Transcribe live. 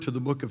to the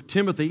book of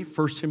Timothy,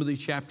 1 Timothy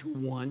chapter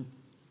 1.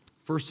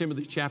 1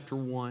 Timothy chapter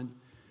 1.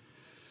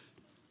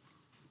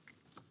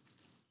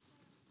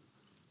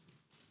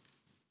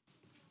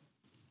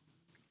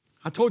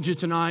 I told you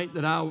tonight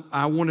that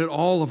I wanted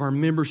all of our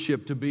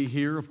membership to be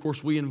here. Of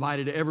course, we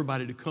invited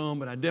everybody to come,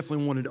 but I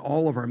definitely wanted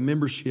all of our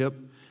membership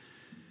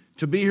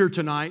to be here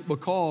tonight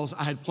because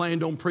I had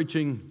planned on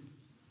preaching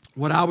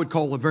what I would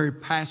call a very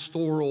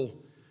pastoral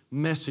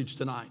message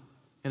tonight.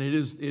 And it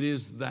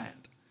is that.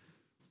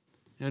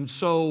 And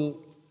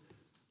so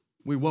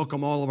we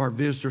welcome all of our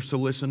visitors to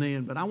listen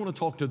in, but I want to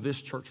talk to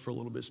this church for a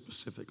little bit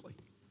specifically,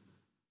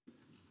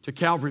 to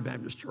Calvary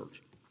Baptist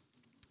Church.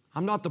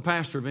 I'm not the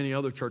pastor of any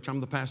other church. I'm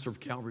the pastor of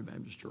Calvary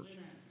Baptist Church.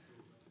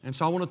 And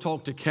so I want to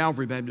talk to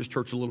Calvary Baptist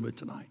Church a little bit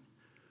tonight.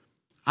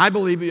 I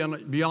believe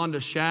beyond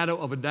a shadow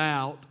of a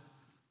doubt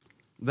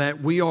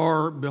that we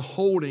are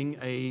beholding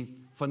a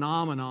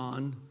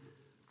phenomenon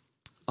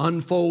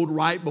unfold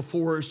right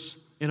before us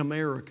in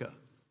America.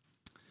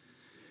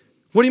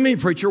 What do you mean,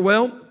 preacher?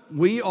 Well,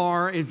 we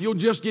are, if you'll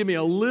just give me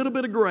a little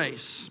bit of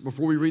grace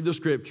before we read the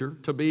scripture,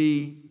 to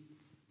be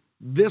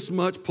this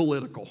much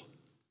political.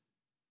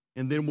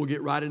 And then we'll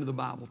get right into the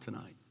Bible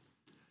tonight.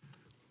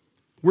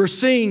 We're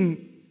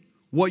seeing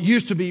what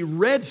used to be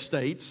red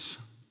states,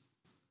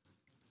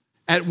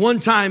 at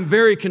one time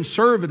very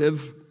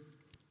conservative,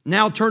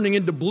 now turning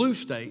into blue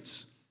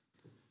states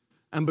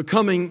and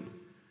becoming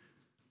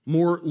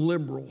more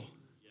liberal.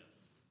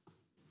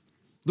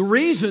 The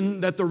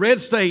reason that the red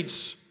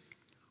states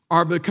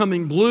are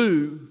becoming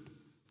blue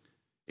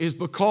is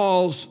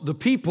because the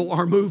people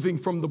are moving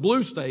from the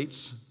blue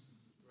states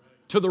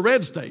to the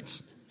red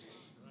states.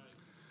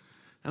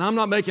 And I'm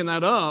not making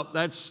that up.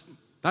 That's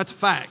a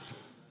fact.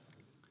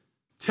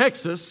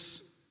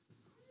 Texas,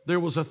 there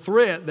was a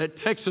threat that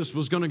Texas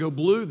was going to go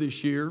blue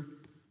this year.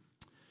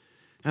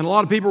 And a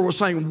lot of people were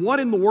saying, what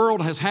in the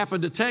world has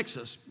happened to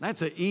Texas?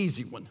 That's an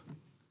easy one.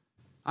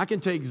 I can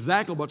tell you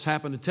exactly what's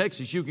happened to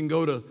Texas. You can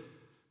go to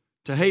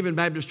Haven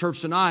Baptist Church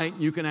tonight.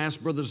 You can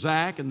ask Brother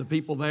Zach and the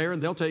people there, and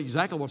they'll tell you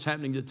exactly what's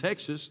happening to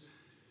Texas.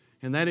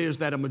 And that is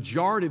that a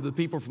majority of the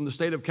people from the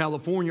state of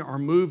California are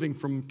moving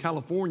from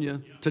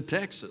California to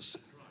Texas.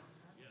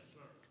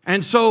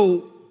 And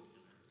so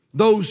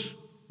those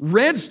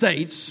red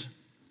states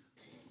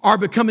are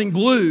becoming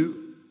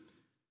blue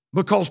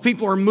because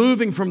people are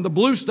moving from the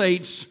blue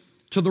states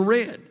to the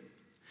red.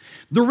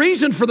 The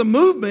reason for the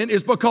movement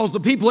is because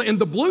the people in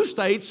the blue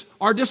states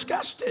are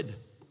disgusted.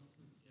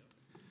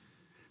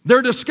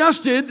 They're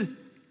disgusted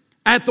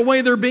at the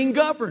way they're being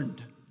governed.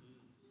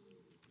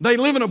 They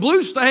live in a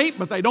blue state,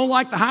 but they don't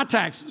like the high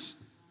taxes.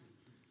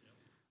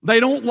 They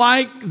don't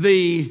like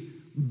the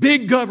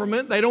big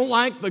government. They don't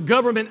like the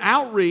government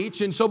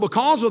outreach. And so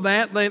because of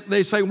that,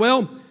 they say,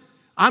 well,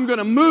 I'm going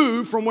to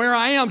move from where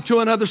I am to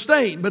another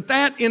state. But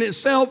that in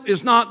itself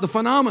is not the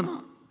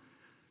phenomenon.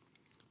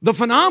 The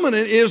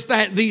phenomenon is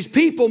that these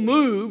people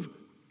move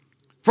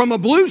from a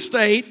blue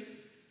state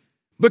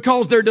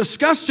because they're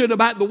disgusted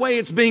about the way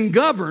it's being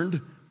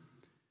governed,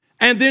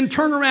 and then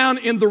turn around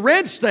in the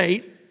red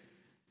state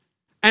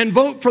and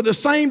vote for the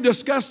same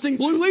disgusting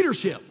blue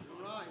leadership.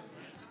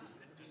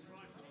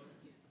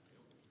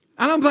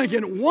 And I'm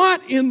thinking, what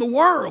in the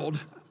world?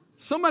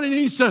 Somebody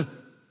needs to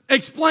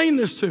explain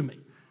this to me.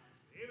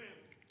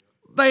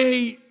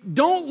 They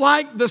don't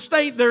like the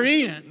state they're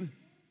in,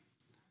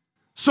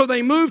 so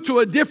they move to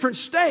a different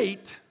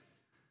state,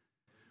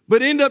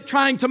 but end up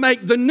trying to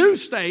make the new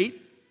state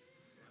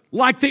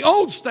like the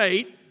old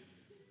state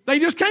they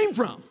just came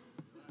from.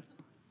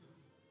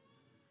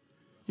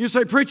 You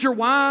say, preacher,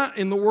 why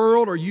in the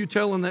world are you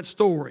telling that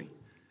story?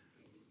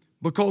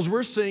 Because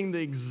we're seeing the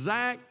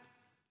exact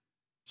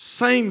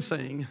same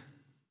thing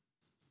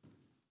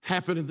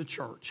happen in the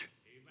church.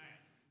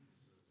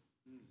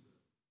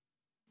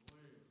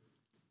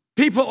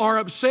 People are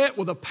upset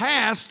with a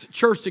past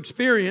church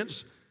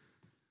experience,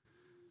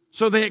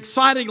 so they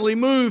excitingly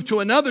move to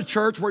another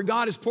church where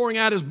God is pouring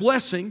out His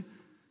blessing.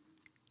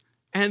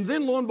 And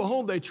then, lo and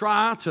behold, they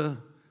try to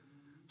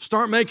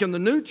start making the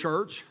new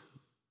church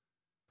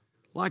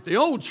like the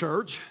old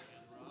church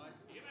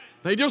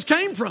they just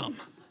came from.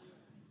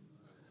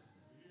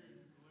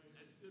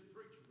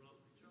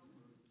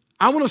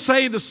 I want to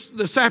say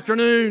this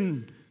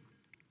afternoon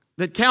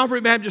that Calvary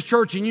Baptist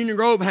Church in Union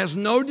Grove has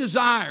no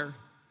desire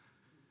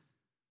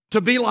to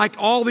be like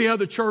all the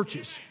other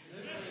churches.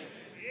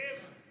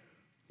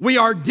 We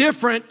are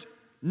different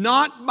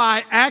not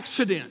by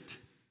accident.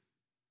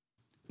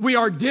 We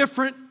are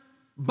different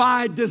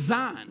by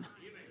design.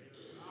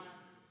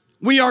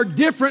 We are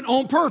different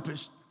on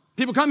purpose.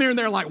 People come here and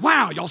they're like,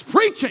 wow, y'all's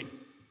preaching.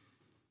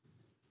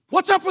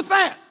 What's up with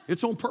that?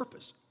 It's on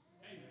purpose.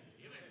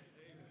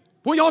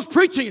 Well, y'all's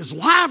preaching is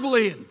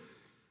lively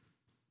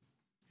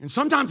and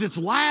sometimes it's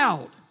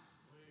loud.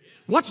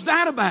 What's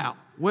that about?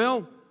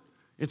 Well,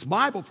 it's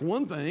Bible for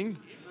one thing.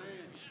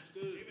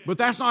 But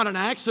that's not an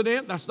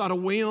accident. That's not a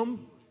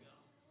whim.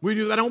 We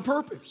do that on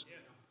purpose.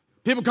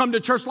 People come to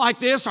church like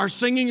this, our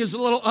singing is a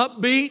little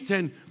upbeat,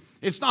 and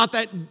it's not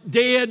that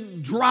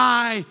dead,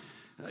 dry,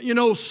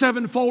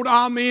 sevenfold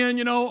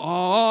amen, amen.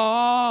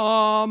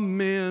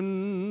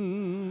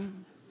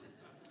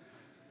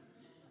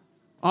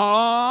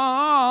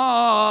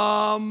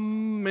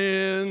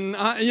 Amen.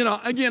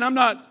 Again,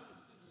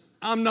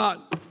 I'm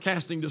not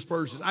casting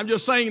dispersions. I'm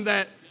just saying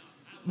that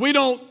we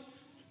don't.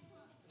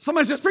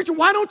 Somebody says, preacher,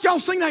 why don't y'all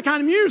sing that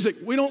kind of music?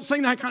 We don't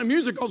sing that kind of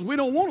music because we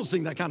don't want to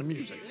sing that kind of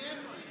music.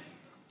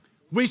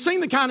 We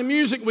sing the kind of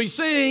music we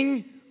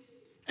sing,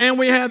 and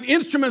we have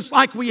instruments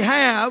like we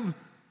have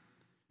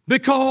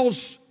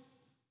because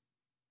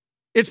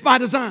it's by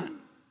design.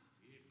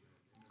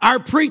 Our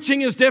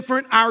preaching is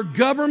different. Our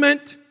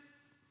government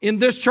in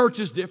this church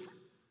is different.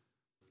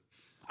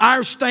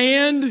 Our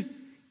stand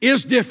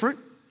is different.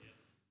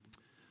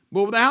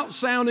 But without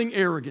sounding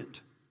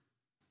arrogant,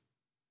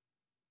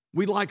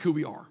 we like who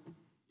we are.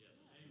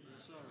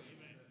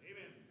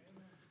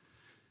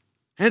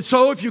 And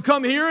so if you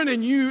come here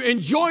and you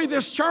enjoy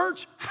this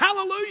church,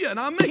 hallelujah, and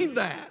I mean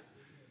that.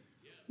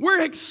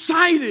 We're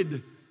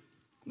excited.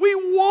 We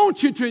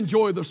want you to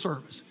enjoy the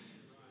service.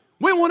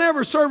 We want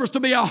every service to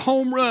be a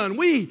home run.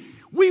 We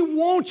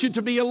want you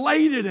to be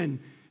elated and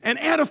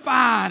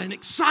edified and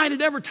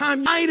excited every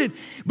time you're excited.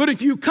 But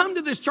if you come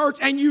to this church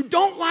and you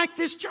don't like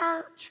this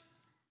church,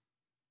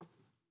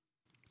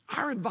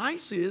 our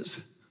advice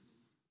is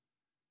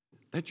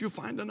that you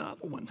find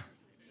another one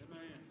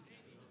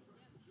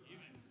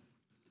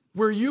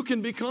where you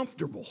can be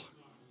comfortable.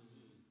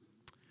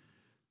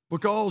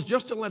 Because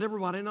just to let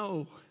everybody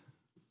know,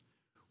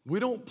 we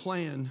don't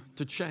plan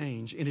to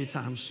change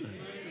anytime soon.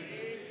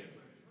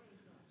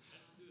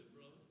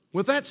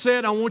 With that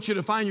said, I want you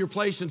to find your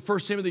place in 1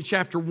 Timothy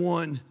chapter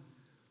 1.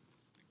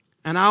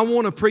 And I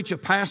want to preach a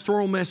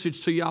pastoral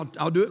message to you.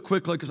 I'll do it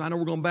quickly because I know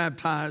we're going to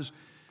baptize.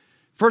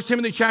 1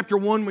 Timothy chapter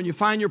 1, when you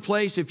find your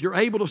place, if you're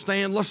able to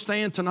stand, let's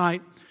stand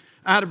tonight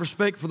out of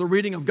respect for the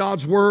reading of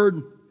God's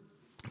Word.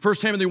 1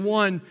 Timothy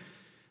 1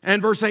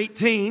 and verse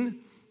 18.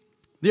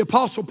 The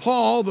Apostle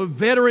Paul, the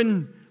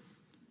veteran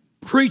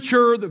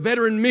preacher, the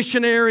veteran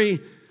missionary,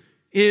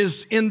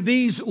 is in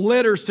these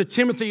letters to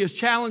Timothy is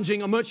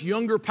challenging a much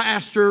younger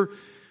pastor,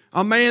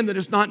 a man that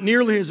is not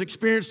nearly as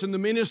experienced in the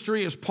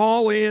ministry as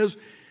Paul is.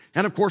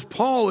 And of course,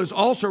 Paul is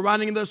also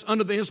writing this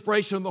under the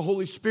inspiration of the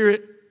Holy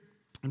Spirit.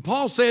 And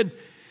Paul said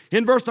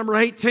in verse number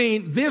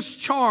 18, "This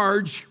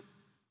charge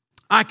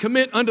I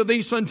commit unto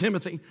thee, son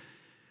Timothy,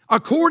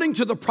 according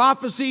to the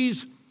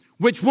prophecies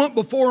which went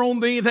before on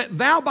thee, that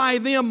thou by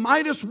them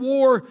mightest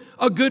war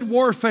a good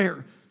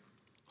warfare,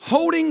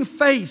 holding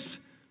faith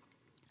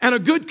and a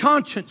good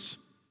conscience,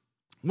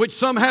 which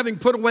some having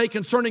put away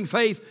concerning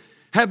faith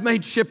have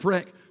made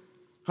shipwreck,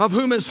 of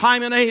whom is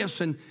Hymenaeus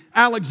and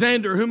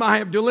Alexander, whom I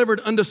have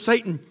delivered unto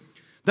Satan,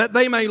 that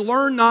they may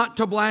learn not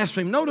to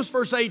blaspheme." Notice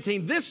verse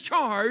 18, "This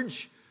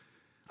charge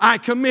I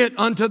commit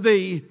unto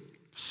thee,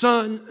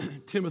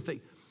 son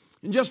Timothy."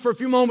 And just for a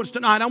few moments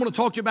tonight, I want to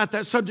talk to you about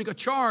that subject, a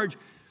charge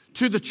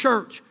to the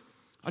church.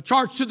 A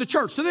charge to the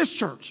church, to this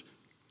church.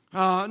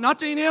 Not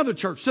to any other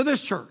church, to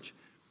this church.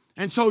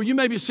 And so you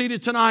may be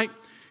seated tonight,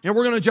 and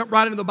we're going to jump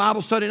right into the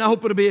Bible study. And I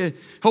hope it'll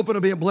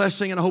be a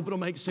blessing, and I hope it'll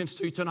make sense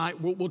to you tonight.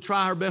 We'll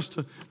try our best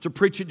to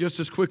preach it just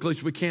as quickly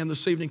as we can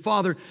this evening.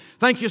 Father,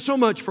 thank you so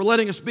much for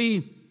letting us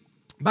be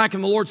back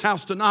in the Lord's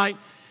house tonight.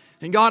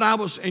 And God,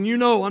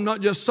 I'm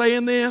not just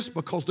saying this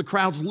because the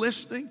crowd's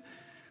listening.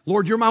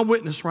 Lord, you're my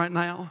witness right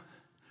now.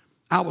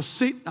 I was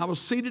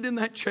seated in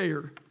that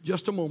chair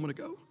just a moment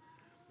ago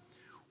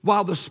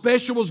while the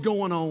special was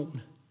going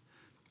on.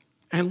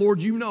 And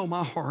Lord, you know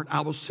my heart.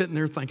 I was sitting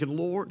there thinking,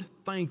 Lord,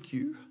 thank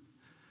you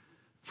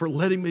for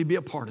letting me be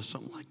a part of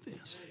something like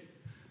this.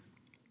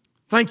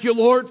 Thank you,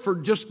 Lord, for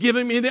just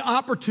giving me the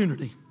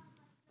opportunity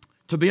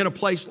to be in a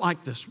place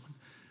like this one.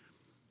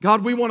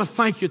 God, we want to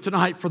thank you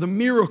tonight for the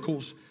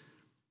miracles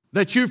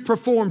that you've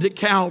performed at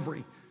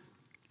Calvary,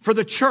 for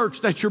the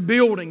church that you're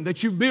building,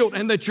 that you've built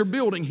and that you're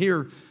building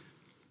here.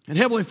 And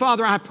Heavenly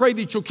Father, I pray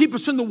that you'll keep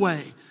us in the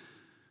way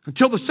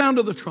until the sound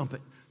of the trumpet.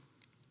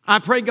 I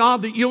pray,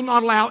 God, that you'll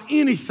not allow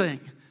anything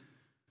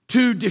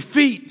to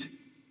defeat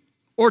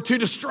or to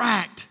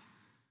distract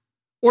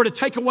or to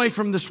take away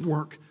from this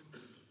work.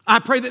 I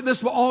pray that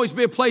this will always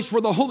be a place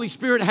where the Holy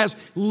Spirit has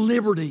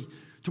liberty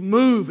to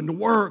move and to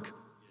work.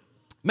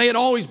 May it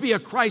always be a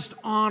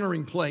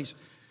Christ-honoring place.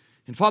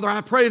 And Father,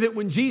 I pray that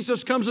when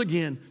Jesus comes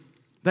again,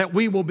 that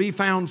we will be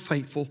found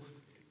faithful.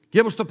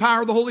 Give us the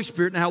power of the Holy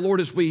Spirit now, Lord,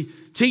 as we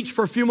teach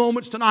for a few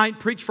moments tonight,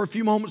 preach for a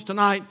few moments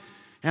tonight,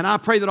 and I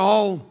pray that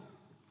all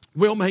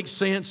will make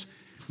sense.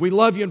 We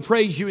love you and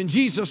praise you. In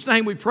Jesus'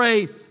 name we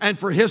pray, and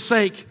for His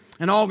sake.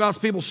 And all God's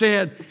people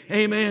said,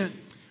 amen.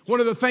 One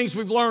of the things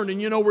we've learned,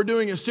 and we're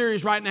doing a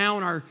series right now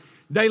in our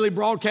daily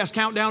broadcast,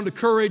 Countdown to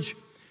Courage.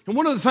 And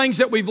one of the things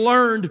that we've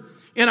learned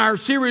in our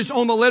series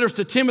on the letters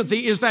to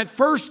Timothy is that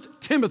 1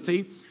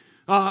 Timothy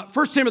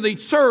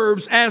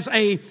serves as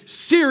a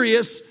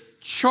serious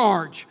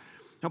charge.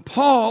 Now,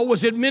 Paul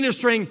was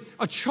administering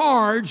a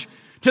charge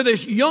to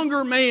this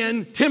younger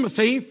man,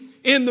 Timothy,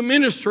 in the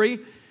ministry.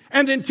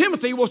 And then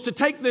Timothy was to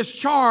take this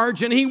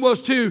charge, and he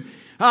was to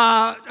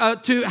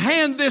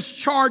hand this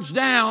charge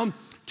down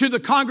to the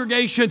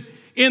congregation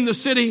in the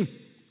city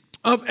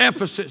of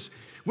Ephesus.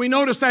 We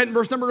notice that in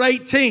verse number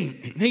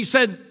 18. He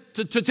said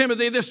to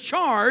Timothy, this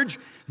charge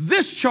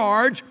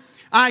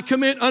I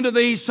commit unto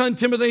thee, son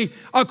Timothy,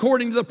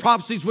 according to the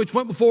prophecies which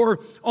went before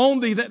on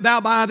thee, that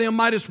thou by them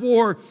mightest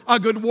war a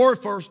good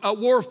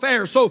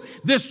warfare. So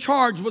this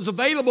charge was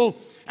available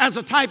as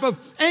a type of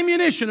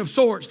ammunition of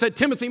sorts, that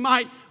Timothy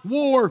might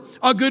war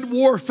a good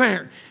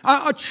warfare.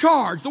 A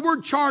charge, the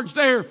word charge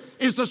there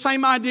is the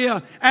same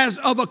idea as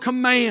of a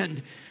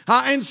command.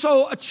 And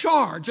so a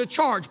charge.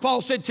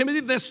 Paul said, Timothy,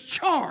 this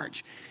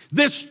charge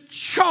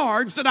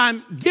that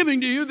I'm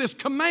giving to you, this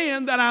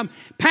command that I'm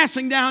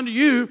passing down to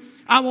you,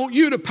 I want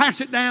you to pass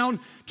it down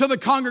to the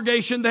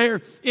congregation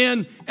there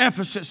in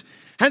Ephesus.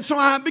 And so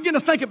I began to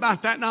think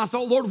about that, and I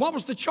thought, Lord, what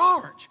was the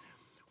charge?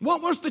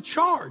 What was the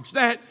charge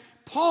that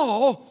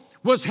Paul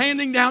was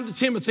handing down to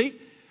Timothy,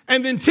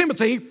 and then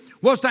Timothy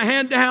was to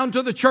hand down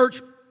to the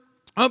church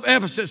of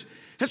Ephesus?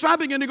 And so I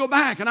began to go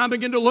back, and I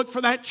began to look for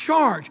that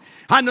charge.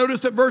 I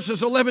noticed that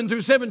verses 11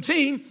 through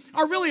 17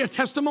 are really a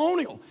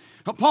testimonial.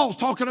 Paul's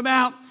talking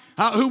about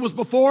who was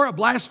before a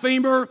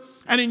blasphemer,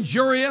 an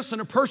injurious,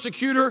 and a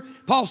persecutor.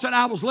 Paul said,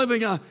 I was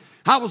living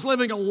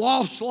a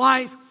lost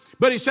life,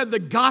 but he said the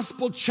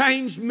gospel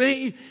changed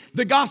me.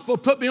 The gospel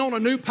put me on a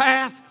new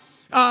path.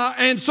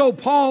 And so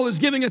Paul is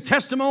giving a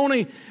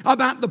testimony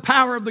about the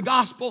power of the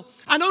gospel.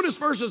 I notice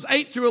verses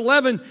 8 through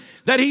 11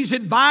 that he's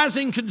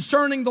advising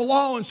concerning the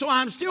law. And so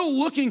I'm still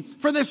looking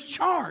for this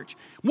charge.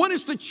 What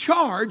is the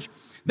charge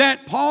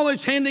that Paul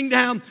is handing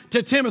down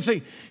to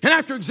Timothy? And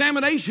after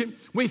examination,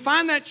 we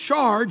find that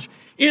charge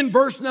in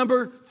verse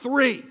number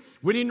 3.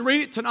 We didn't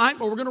read it tonight,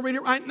 but we're going to read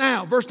it right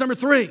now. Verse number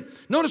 3.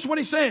 Notice what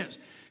he says.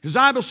 Because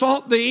I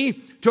besought thee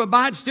to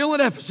abide still at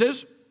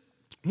Ephesus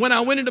when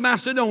I went into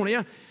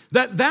Macedonia,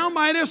 that thou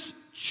mightest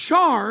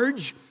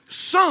charge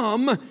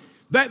some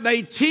that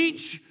they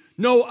teach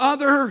no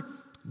other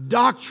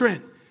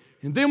doctrine.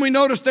 And then we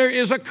notice there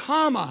is a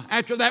comma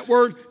after that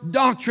word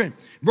doctrine.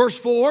 Verse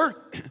 4,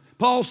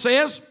 Paul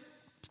says,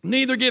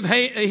 neither give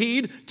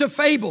heed to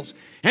fables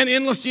and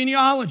endless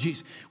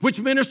genealogies, which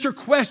minister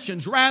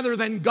questions rather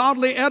than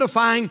godly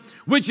edifying,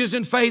 which is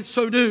in faith,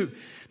 so do.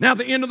 Now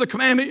the end of the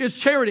commandment is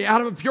charity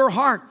out of a pure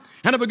heart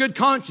and of a good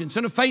conscience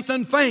and of faith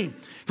unfeigned,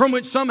 from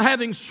which some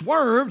having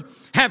swerved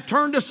have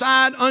turned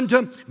aside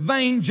unto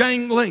vain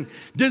jangling,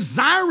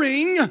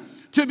 desiring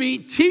to be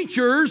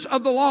teachers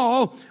of the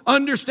law,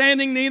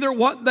 understanding neither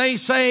what they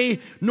say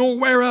nor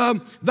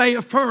whereof they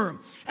affirm.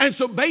 And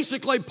so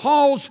basically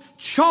Paul's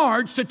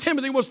charge to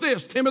Timothy was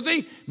this: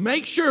 Timothy,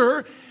 make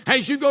sure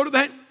as you go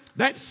to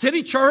that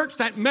city church,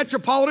 that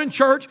metropolitan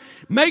church,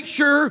 make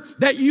sure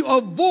that you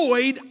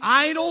avoid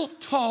idle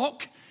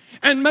talk,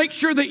 and make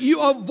sure that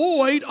you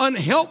avoid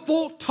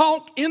unhelpful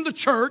talk in the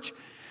church.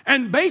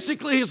 And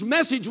basically his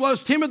message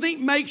was, Timothy,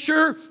 make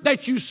sure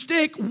that you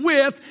stick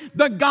with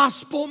the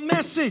gospel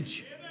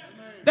message.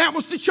 That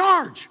was the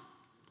charge.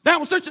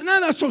 Now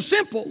that's so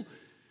simple,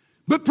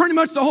 but pretty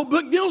much the whole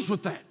book deals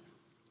with that.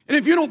 And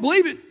if you don't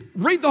believe it,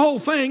 read the whole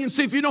thing and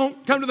see if you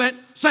don't come to that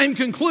same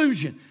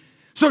conclusion.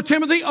 So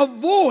Timothy,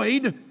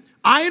 avoid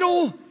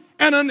idle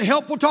and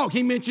unhelpful talk.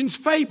 He mentions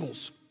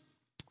fables.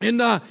 In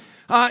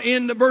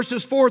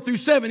verses 4 through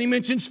 7, he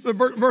mentions,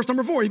 verse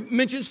number 4, he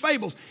mentions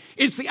fables.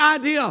 It's the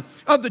idea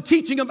of the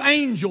teaching of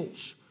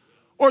angels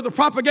or the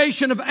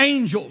propagation of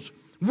angels.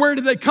 Where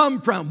do they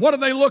come from? What do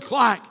they look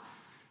like?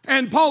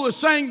 And Paul is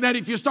saying that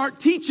if you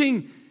start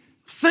teaching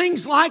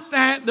things like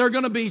that, there are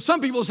going to be some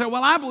people say,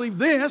 well, I believe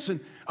this, and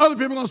other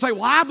people are going to say,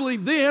 well, I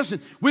believe this,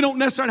 and we don't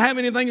necessarily have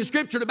anything in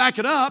Scripture to back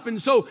it up. And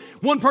so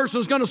one person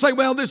is going to say,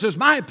 well, this is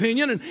my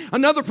opinion, and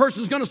another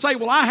person is going to say,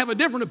 well, I have a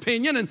different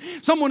opinion, and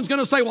someone's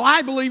going to say, well,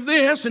 I believe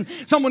this, and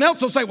someone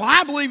else will say, well,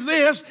 I believe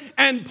this.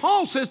 And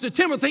Paul says to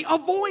Timothy,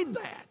 avoid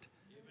that.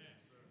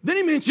 Then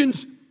he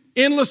mentions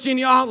endless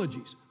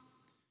genealogies.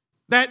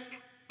 That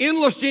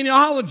endless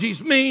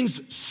genealogies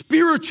means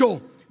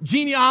spiritual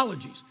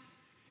genealogies.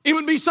 It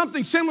would be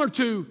something similar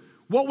to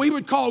what we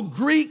would call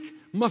Greek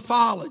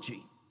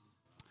mythology.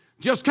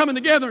 Just coming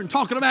together and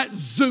talking about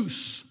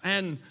Zeus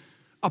and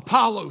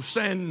Apollos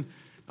and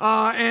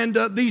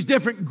these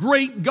different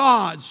Greek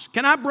gods.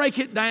 Can I break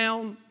it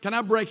down? Can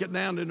I break it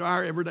down into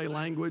our everyday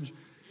language?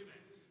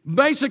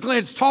 Basically,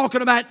 it's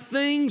talking about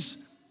things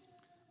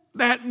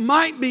that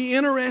might be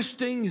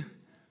interesting,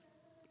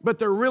 but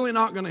they're really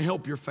not going to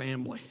help your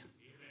family.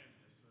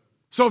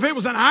 So if it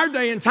was in our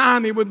day and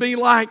time, it would be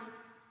like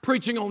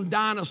preaching on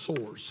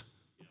dinosaurs.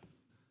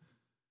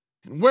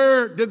 And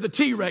where did the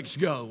T-Rex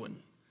go? And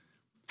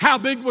how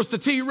big was the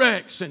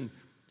T-Rex? And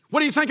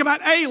what do you think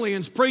about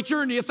aliens, preacher?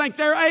 And do you think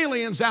there are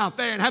aliens out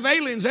there? And have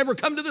aliens ever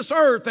come to this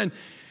earth?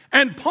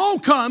 And Paul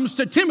comes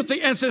to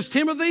Timothy and says,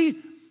 Timothy,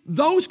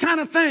 those kind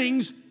of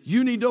things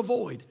you need to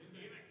avoid.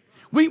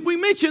 We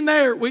mentioned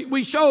there,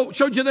 we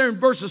showed you there in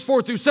verses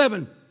 4 through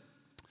 7.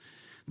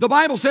 The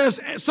Bible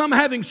says, some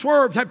having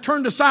swerved have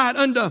turned aside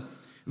unto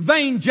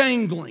vain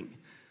jangling.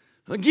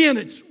 Again,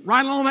 it's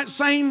right along that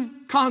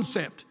same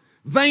concept.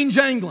 Vain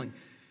jangling.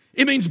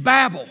 It means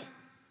babble.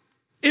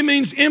 It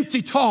means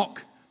empty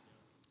talk.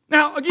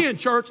 Now, again,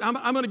 church, I'm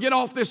going to get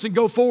off this and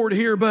go forward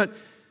here, but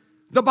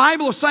the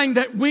Bible is saying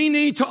that we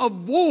need to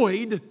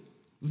avoid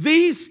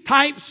these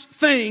types of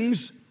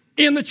things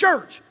in the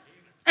church.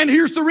 And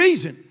here's the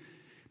reason.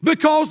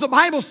 Because the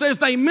Bible says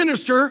they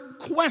minister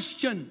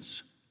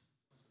questions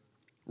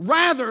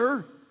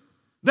rather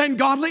than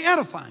godly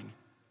edifying.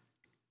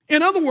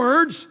 In other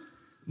words,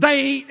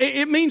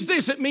 it means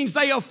this. It means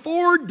they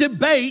afford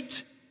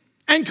debate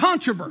and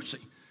controversy.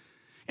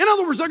 In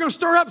other words, they're going to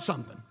stir up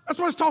something. That's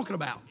what it's talking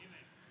about.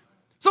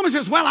 Somebody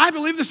says, well, I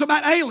believe this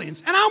about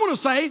aliens. And I want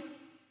to say,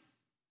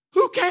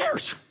 who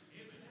cares?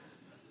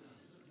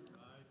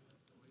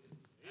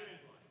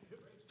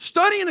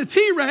 Studying a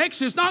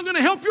T-Rex is not going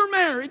to help your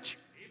marriage.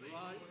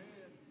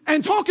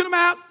 And talking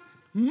about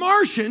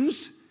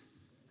Martians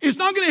is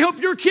not going to help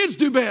your kids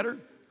do better.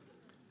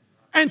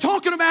 And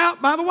talking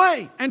about, by the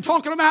way, and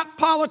talking about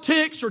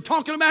politics or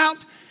talking about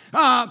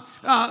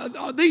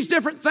these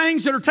different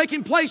things that are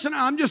taking place. And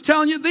I'm just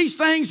telling you, these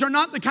things are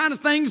not the kind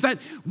of things that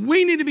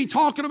we need to be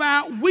talking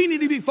about. We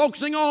need to be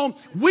focusing on.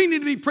 We need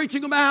to be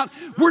preaching about.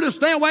 We're to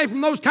stay away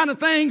from those kind of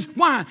things.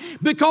 Why?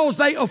 Because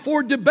they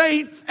afford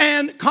debate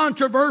and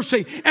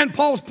controversy. And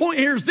Paul's point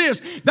here is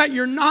this, that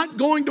you're not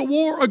going to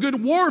war a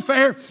good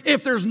warfare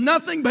if there's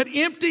nothing but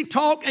empty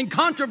talk and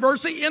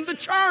controversy in the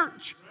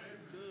church.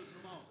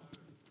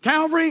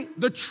 Calvary,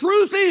 the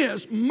truth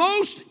is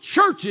most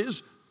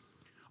churches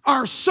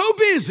are so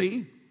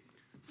busy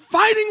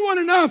fighting one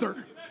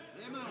another,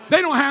 they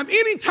don't have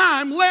any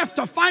time left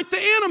to fight the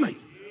enemy.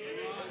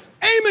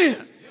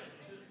 Amen.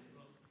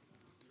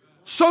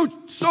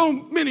 So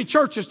many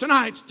churches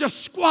tonight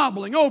just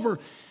squabbling over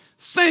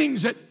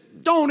things that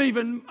don't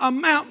even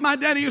amount, my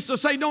daddy used to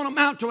say, don't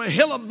amount to a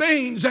hill of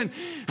beans. And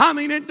I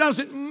mean, it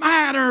doesn't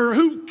matter.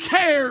 Who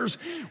cares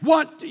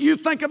what you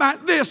think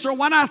about this or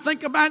what I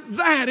think about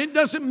that? It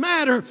doesn't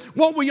matter.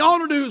 What we ought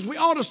to do is we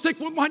ought to stick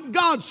with what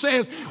God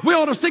says. We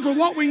ought to stick with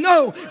what we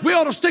know. We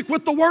ought to stick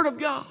with the Word of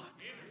God.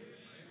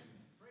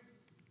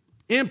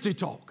 Empty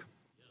talk.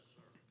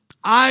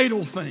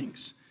 Idle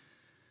things.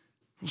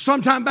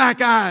 Sometime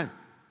back I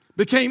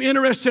became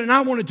interested and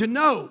I wanted to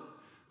know,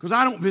 because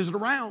I don't visit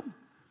around.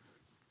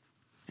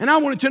 And I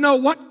wanted to know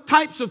what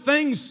types of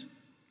things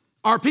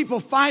are people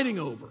fighting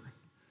over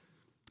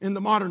in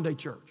the modern day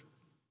church.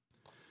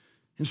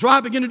 And so I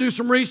began to do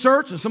some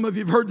research, and some of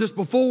you have heard this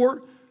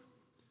before.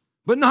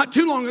 But not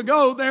too long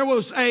ago, there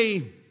was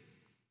a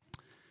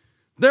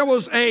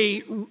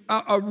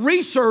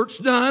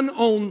research done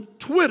on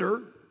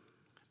Twitter,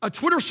 a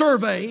Twitter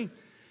survey,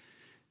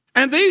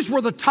 and these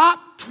were the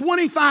top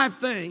 25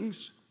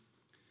 things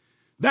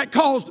that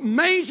caused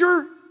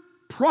major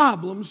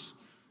problems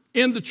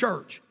in the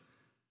church.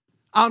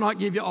 I'll not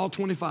give you all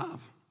 25.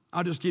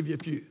 I'll just give you a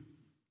few.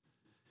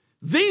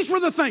 These were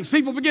the things.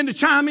 People began to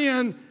chime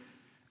in,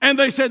 and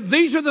they said,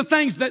 these are the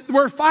things that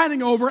we're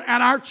fighting over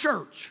at our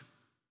church.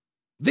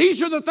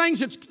 These are the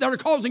things that are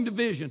causing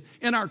division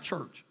in our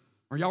church.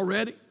 Are y'all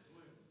ready?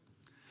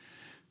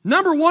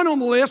 Number one on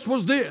the list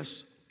was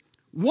this.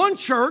 One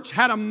church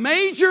had a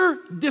major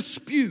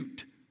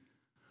dispute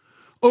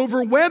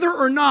over whether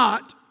or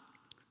not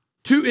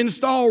to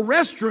install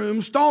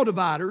restroom stall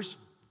dividers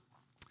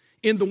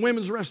in the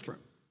women's restroom.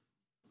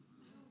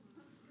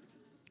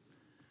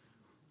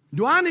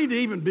 Do I need to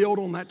even build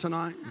on that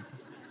tonight?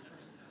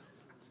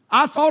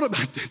 I thought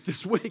about that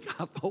this week.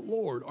 I thought,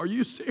 Lord, are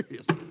you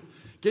serious?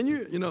 Can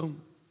you,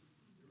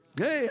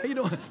 hey, how you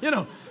doing?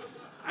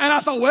 And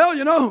I thought,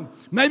 well,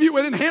 maybe it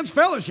would enhance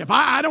fellowship.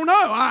 I don't know.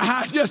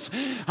 I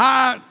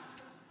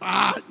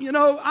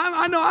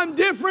know I'm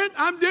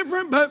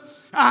different, but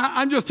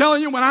I'm just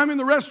telling you, when I'm in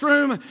the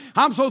restroom,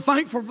 I'm so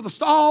thankful for the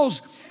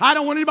stalls. I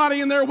don't want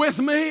anybody in there with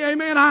me.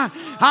 Amen.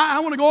 I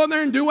want to go in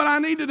there and do what I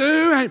need to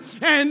do.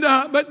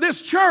 But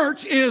this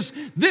church is,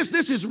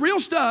 this is real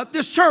stuff.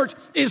 This church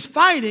is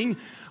fighting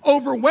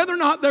over whether or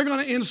not they're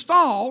going to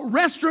install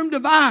restroom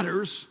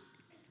dividers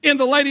in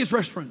the ladies'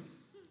 restroom.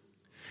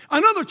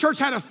 Another church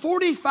had a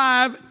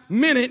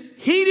 45-minute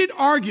heated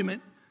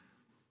argument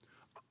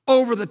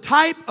over the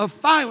type of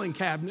filing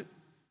cabinet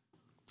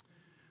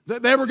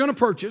that they were going to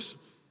purchase,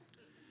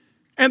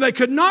 and they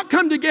could not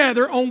come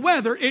together on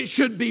whether it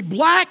should be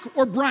black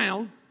or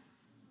brown,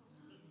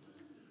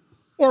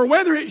 or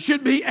whether it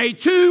should be a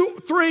 2,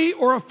 3,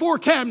 or a 4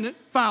 cabinet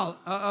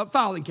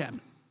filing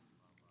cabinet.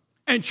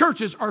 And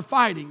churches are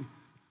fighting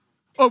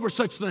over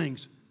such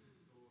things.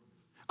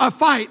 A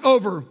fight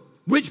over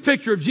which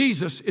picture of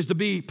Jesus is to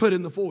be put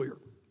in the foyer.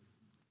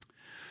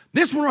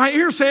 This one right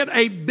here said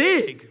a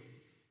big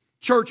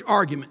church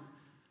argument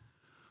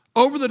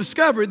over the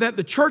discovery that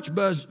the church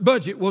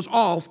budget was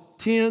off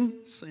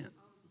 10 cents.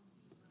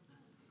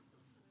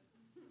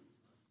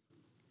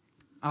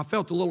 I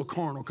felt a little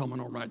carnal coming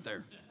on right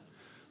there.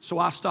 So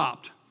I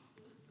stopped.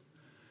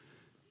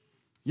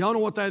 Y'all know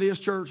what that is,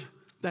 church?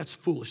 That's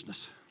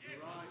foolishness.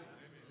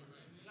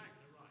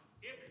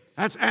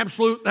 That's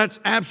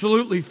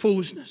absolutely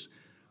foolishness.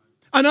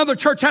 Another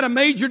church had a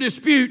major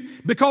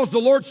dispute because the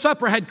Lord's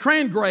Supper had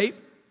cran grape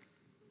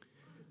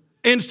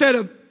instead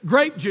of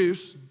grape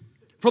juice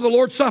for the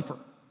Lord's Supper.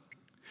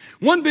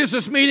 One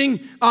business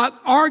meeting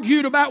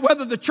argued about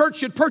whether the church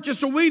should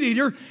purchase a weed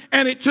eater,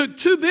 and it took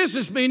 2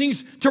 business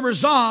meetings to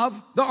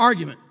resolve the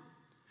argument.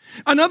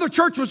 Another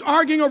church was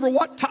arguing over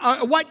what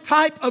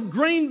type of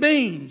green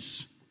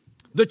beans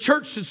the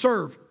church should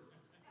serve.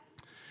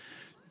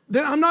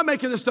 I'm not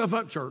making this stuff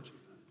up, church.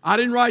 I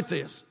didn't write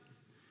this.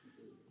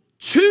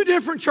 2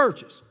 different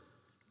churches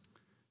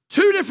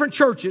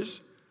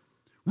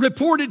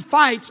reported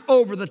fights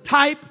over the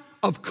type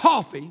of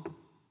coffee.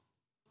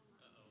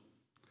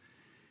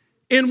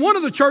 In one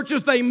of the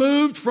churches, they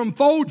moved from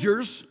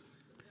Folgers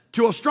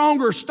to a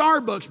stronger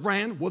Starbucks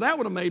brand. Well, that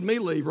would have made me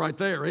leave right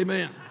there.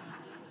 Amen.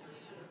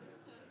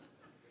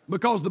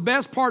 Because the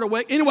best part of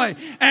anyway,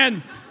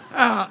 and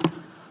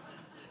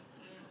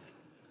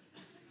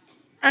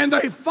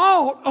they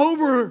fought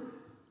over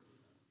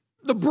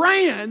the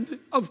brand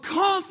of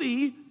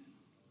coffee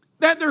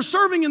that they're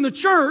serving in the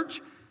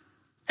church.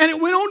 And it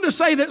went on to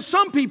say that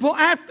some people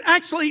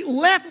actually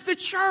left the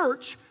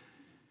church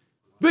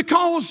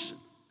because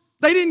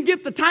they didn't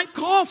get the type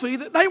coffee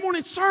that they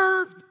wanted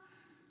served.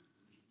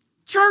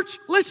 Church,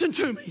 listen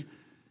to me.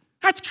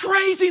 That's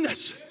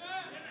craziness.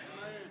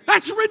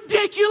 That's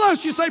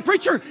ridiculous. You say,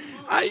 preacher,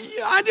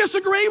 I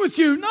disagree with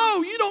you.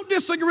 No, you don't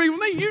disagree with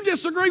me. You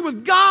disagree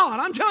with God.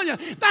 I'm telling you,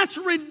 that's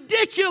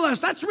ridiculous.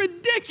 That's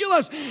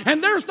ridiculous.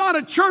 And there's not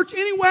a church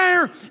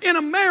anywhere in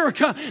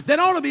America that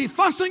ought to be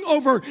fussing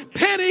over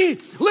petty,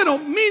 little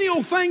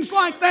menial things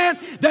like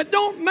that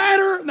don't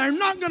matter. They're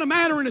not going to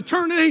matter in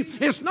eternity.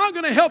 It's not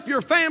going to help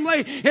your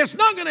family. It's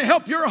not going to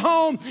help your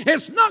home.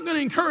 It's not going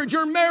to encourage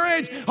your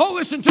marriage. Oh,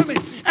 listen to me.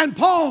 And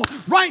Paul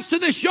writes to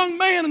this young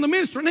man in the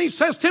ministry, and he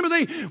says,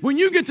 Timothy, when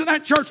you get to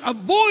that church,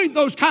 avoid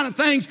those kind of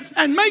things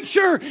and make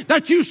sure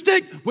that you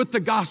stick with the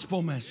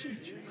gospel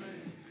message.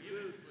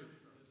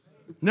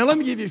 Now, let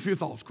me give you a few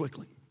thoughts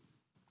quickly.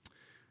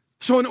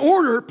 So in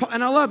order,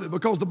 and I love it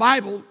because the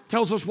Bible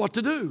tells us what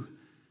to do.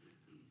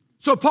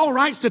 So Paul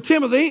writes to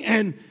Timothy,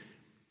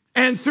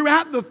 and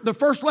throughout the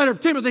first letter of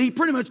Timothy, he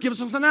pretty much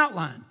gives us an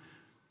outline.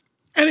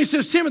 And he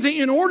says, Timothy,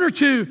 in order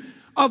to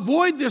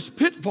avoid this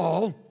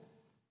pitfall,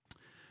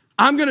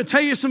 I'm going to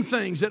tell you some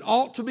things that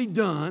ought to be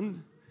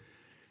done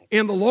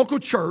in the local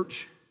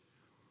church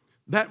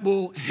that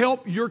will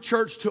help your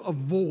church to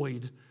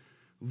avoid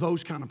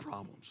those kind of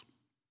problems.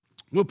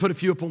 We'll put a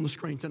few up on the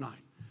screen tonight.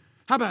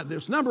 How about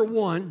this? Number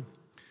 1,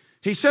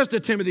 he says to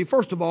Timothy,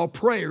 first of all,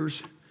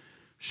 prayers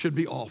should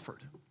be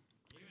offered.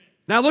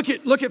 Now look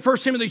at 1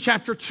 Timothy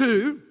chapter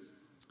 2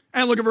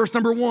 and look at verse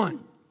number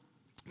 1.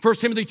 1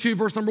 Timothy 2,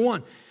 verse number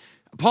 1.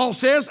 Paul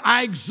says,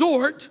 I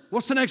exhort,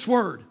 what's the next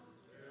word?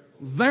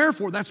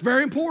 Therefore, that's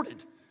very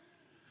important.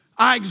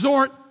 I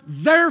exhort,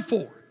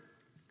 therefore.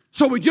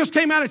 So we just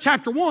came out of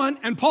chapter 1,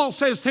 and Paul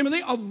says,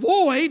 Timothy,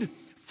 avoid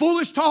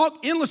foolish talk,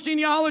 endless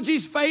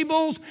genealogies,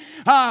 fables,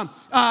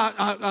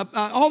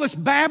 all this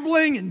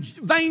babbling and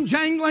vain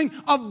jangling.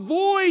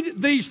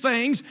 Avoid these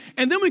things.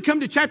 And then we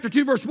come to chapter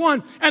 2, verse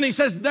 1, and he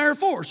says,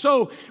 therefore.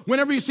 So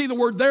whenever you see the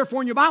word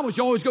therefore in your Bibles,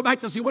 you always go back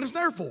to see what it's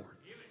there for.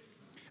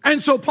 And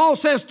so Paul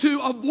says to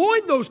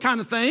avoid those kind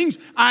of things,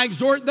 I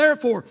exhort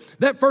therefore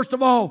that first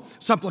of all,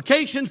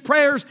 supplications,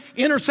 prayers,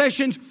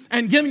 intercessions,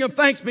 and giving of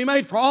thanks be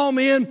made for all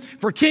men,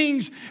 for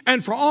kings,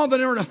 and for all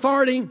that are in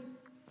authority,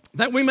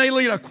 that we may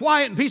lead a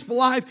quiet and peaceful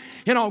life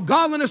in all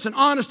godliness and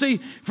honesty,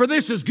 for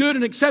this is good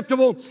and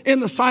acceptable in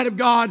the sight of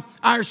God,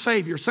 our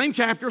Savior. Same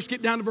chapter,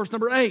 skip down to verse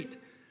number 8.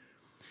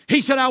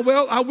 He said, I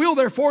will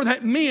therefore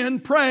that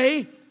men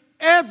pray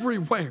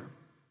everywhere,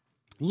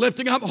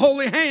 lifting up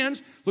holy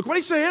hands. Look what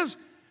he says.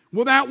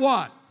 Without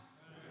what?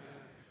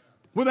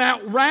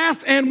 Without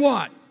wrath and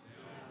what?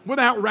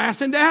 Without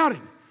wrath and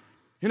doubting.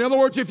 In other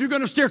words, if you're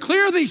going to steer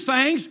clear of these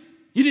things,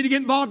 you need to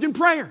get involved in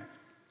prayer.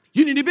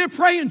 You need to be a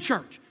praying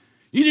church.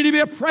 You need to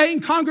be a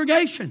praying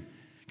congregation.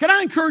 Can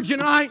I encourage you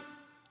tonight,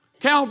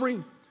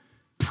 Calvary,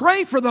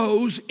 pray for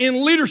those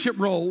in leadership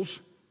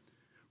roles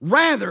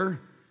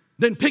rather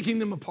than picking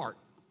them apart.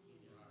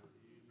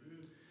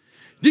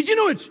 Did you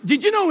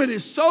know it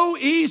is so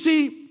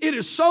easy? It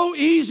is so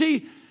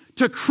easy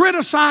to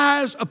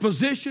criticize a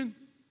position,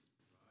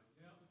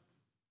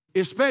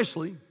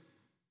 especially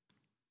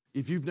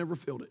if you've never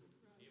filled it.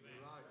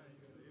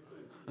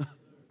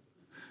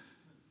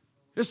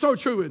 It's so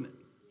true, isn't it?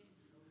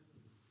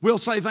 We'll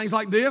say things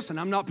like this, and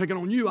I'm not picking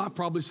on you. I've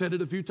probably said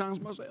it a few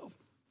times myself.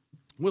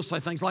 We'll say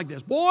things like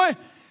this. Boy,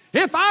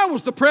 if I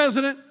was the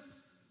president,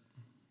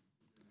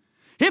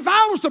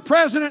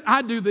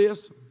 I'd do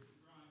this.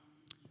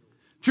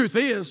 Truth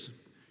is,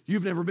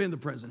 you've never been the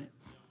president,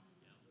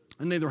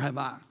 and neither have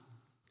I.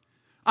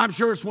 I'm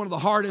sure it's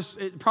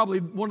probably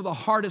one of the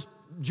hardest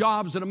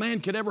jobs that a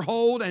man could ever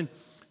hold. And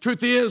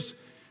truth is,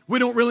 we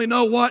don't really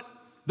know what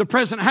the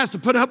president has to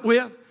put up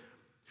with.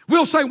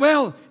 We'll say,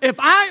 well, if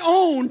I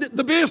owned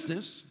the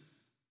business,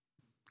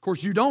 of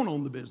course you don't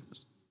own the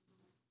business.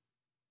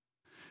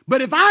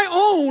 But if I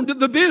owned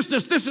the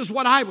business, this is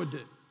what I would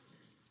do.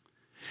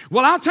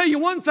 Well, I'll tell you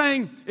one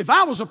thing. If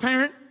I was a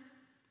parent,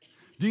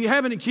 do you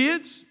have any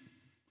kids?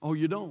 Oh,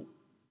 you don't.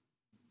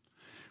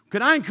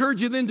 Could I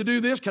encourage you then to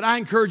do this? Could I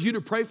encourage you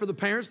to pray for the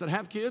parents that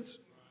have kids?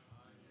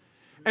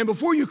 And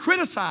before you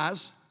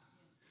criticize,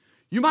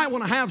 you might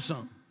want to have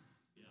some.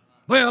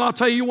 Well, I'll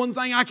tell you one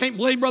thing. I can't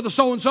believe brother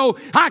so-and-so.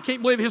 I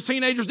can't believe his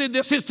teenagers did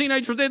this. His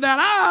teenagers did that.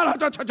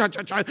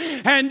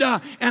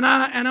 And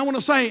I want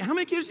to say, how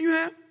many kids do you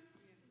have?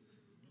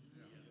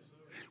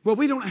 Well,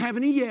 we don't have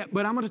any yet,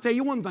 but I'm going to tell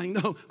you one thing.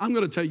 No, I'm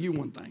going to tell you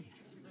one thing.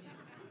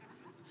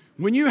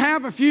 When you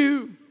have a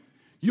few,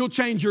 you'll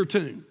change your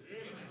tune.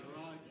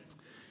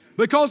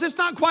 Because it's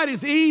not quite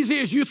as easy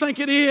as you think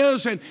it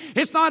is, and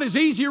it's not as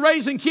easy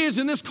raising kids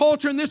in this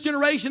culture, in this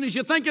generation as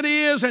you think it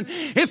is, and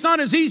it's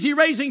not as easy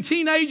raising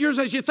teenagers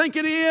as you think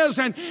it is,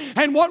 and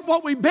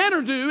what we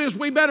better do is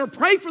we better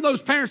pray for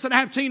those parents that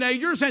have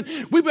teenagers, and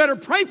we better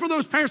pray for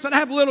those parents that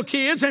have little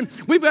kids, and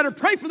we better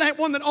pray for that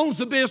one that owns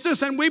the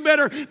business, and we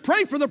better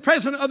pray for the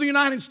President of the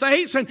United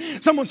States. And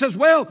someone says,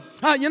 well,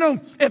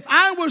 if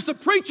I was the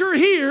preacher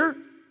here,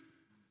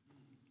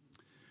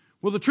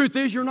 well, the truth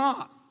is you're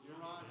not.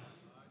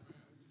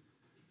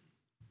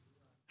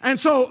 And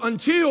so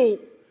until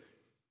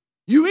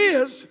you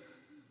is,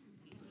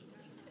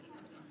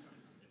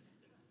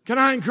 can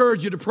I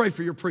encourage you to pray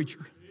for your preacher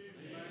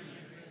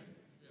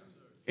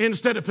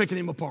instead of picking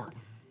him apart?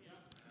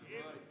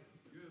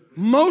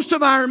 Most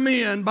of our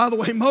men, by the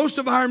way, most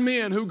of our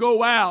men who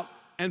go out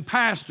and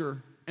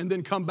pastor and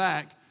then come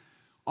back,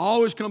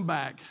 always come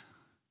back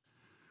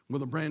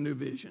with a brand new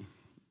vision.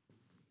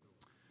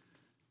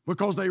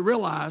 Because they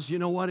realize, you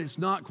know what, it's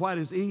not quite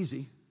as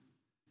easy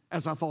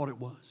as I thought it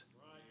was.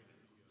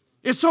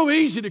 It's so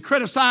easy to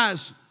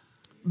criticize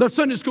the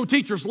Sunday school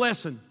teacher's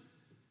lesson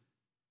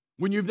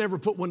when you've never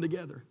put one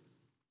together.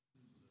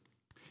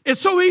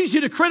 It's so easy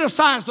to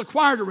criticize the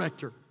choir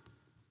director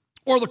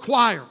or the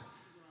choir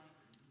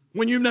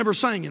when you've never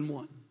sang in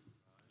one.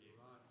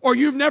 Or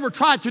you've never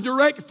tried to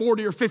direct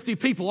 40 or 50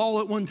 people all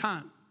at one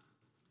time.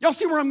 Y'all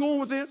see where I'm going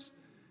with this?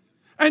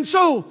 And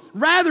so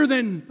rather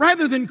than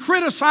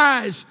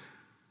criticize,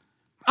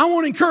 I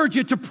want to encourage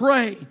you to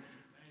pray.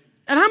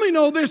 And how many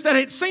know this, that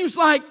it seems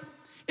like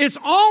it's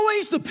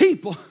always the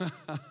people.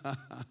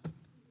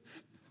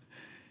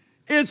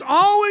 It's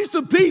always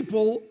the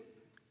people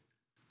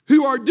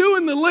who are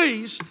doing the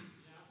least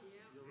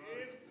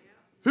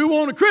who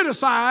want to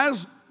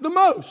criticize the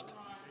most.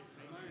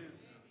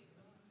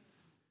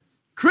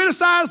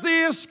 Criticize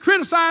this,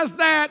 criticize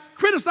that,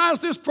 criticize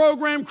this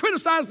program,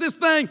 criticize this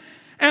thing.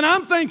 And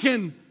I'm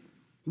thinking,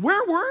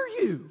 where were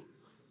you?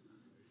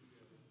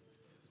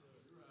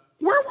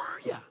 Where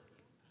were you?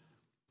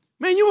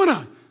 Man, you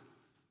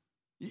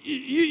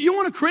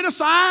want to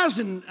criticize,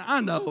 and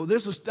I know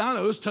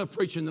it's tough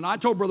preaching. And I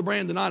told Brother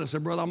Brandon tonight, I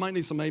said, brother, I might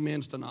need some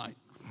amens tonight.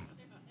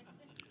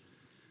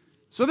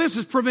 So this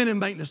is preventive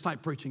maintenance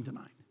type preaching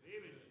tonight.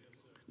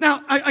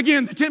 Now,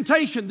 again, the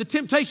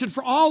temptation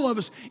for all of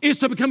us is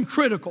to become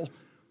critical.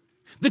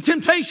 The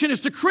temptation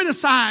is to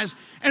criticize,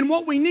 and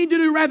what we need to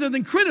do rather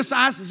than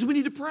criticize is we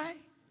need to pray.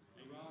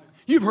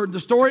 You've heard the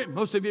story,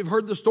 most of you have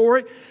heard the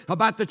story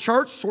about the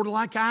church, sort of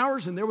like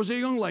ours, and there was a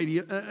young lady,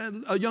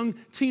 a young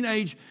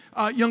teenage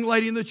young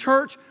lady in the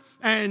church,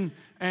 and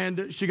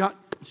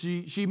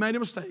she made a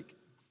mistake.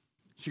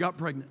 She got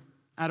pregnant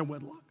out of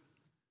wedlock.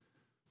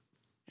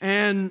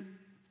 And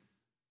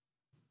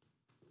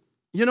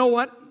you know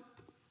what?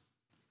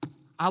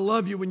 I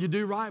love you when you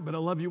do right, but I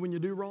love you when you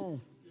do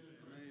wrong.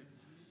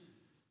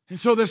 And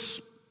so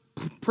this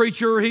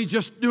preacher, he's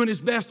just doing his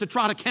best to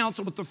try to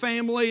counsel with the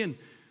family, and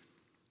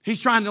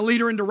he's trying to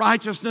lead her into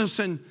righteousness,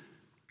 and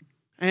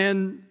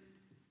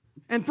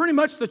pretty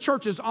much the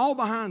church is all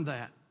behind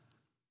that.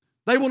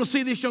 They want to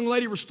see this young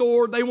lady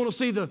restored. They want to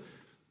see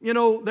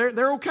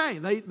they're okay.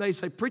 They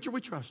say, preacher,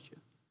 we trust you.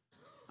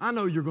 I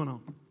know you're going to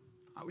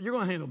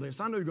handle this.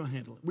 I know you're going to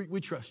handle it.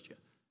 We trust you.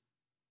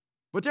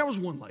 But there was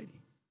one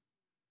lady.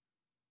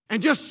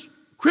 And just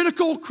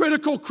critical.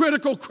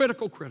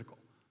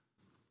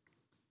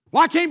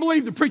 Well, I can't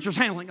believe the preacher's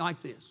handling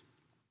like this.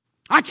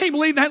 I can't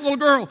believe that little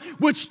girl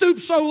would stoop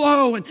so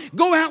low and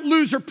go out and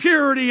lose her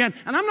purity. And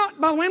I'm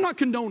not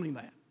condoning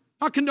that.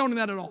 Not condoning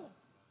that at all.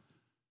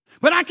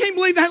 But I can't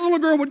believe that little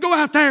girl would go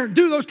out there and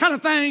do those kind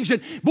of things.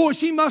 And boy,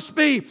 she must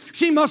be a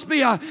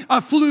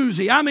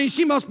floozy. I mean,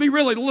 she must be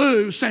really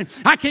loose. And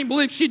I can't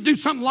believe she'd do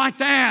something like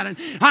that. And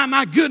oh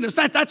my goodness,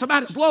 that's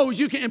about as low as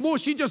you can. And boy,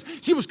 she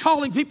was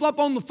calling people up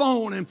on the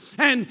phone.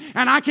 And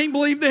I can't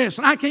believe this.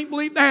 And I can't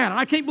believe that. And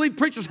I can't believe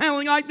preachers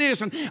handling like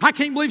this. And I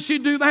can't believe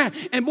she'd do that.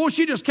 And boy,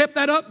 she just kept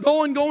that up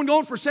going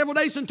for several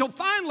days until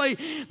finally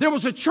there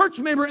was a church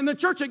member in the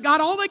church that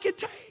got all they could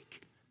take.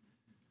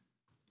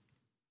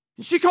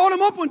 She called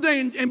him up one day,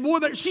 and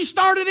boy, she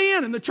started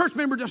in, and the church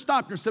member just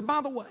stopped her and said,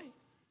 by the way,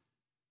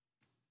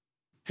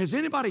 has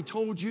anybody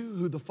told you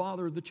who the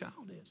father of the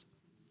child is?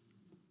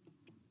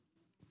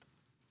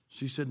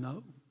 She said,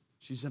 no.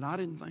 She said, I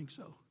didn't think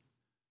so,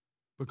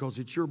 because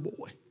it's your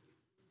boy.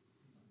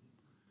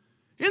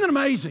 Isn't it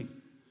amazing?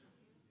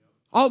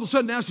 All of a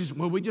sudden now she said,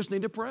 well, we just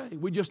need to pray.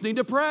 We just need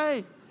to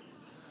pray.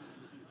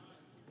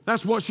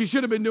 That's what she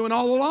should have been doing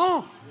all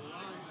along.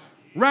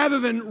 Rather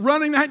than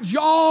running that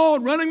jaw,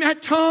 running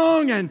that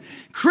tongue, and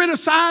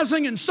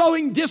criticizing and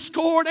sowing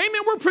discord.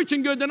 Amen. We're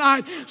preaching good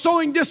tonight.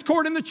 Sowing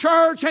discord in the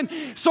church and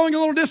sowing a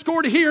little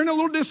discord here and a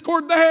little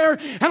discord there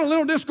and a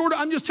little discord.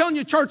 I'm just telling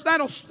you, church,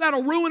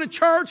 that'll ruin a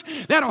church.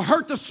 That'll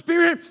hurt the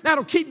spirit.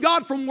 That'll keep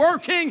God from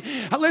working.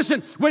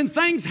 Listen, when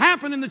things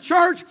happen in the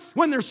church,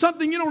 when there's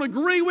something you don't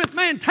agree with,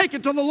 man, take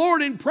it to the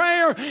Lord in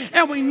prayer.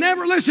 And we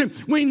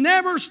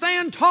never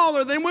stand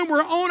taller than when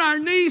we're on our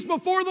knees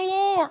before the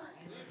Lord.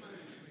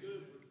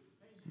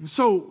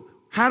 So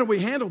how do we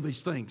handle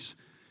these things?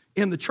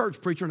 In the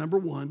church, preacher, number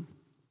one,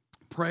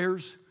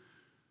 prayers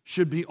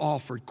should be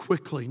offered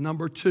quickly.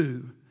 Number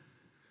two,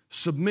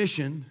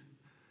 submission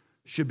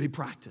should be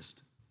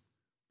practiced.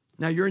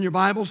 Now, you're in your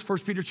Bibles, 1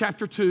 Peter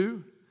chapter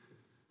 2.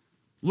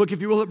 Look, if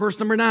you will, at verse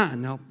number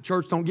 9. Now,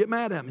 church, don't get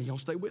mad at me. Y'all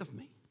stay with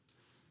me.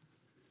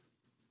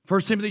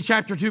 1 Timothy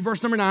chapter 2,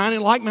 verse number 9.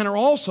 In like manner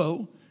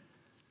also,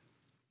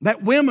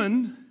 that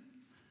women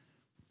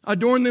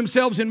adorn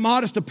themselves in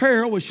modest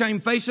apparel with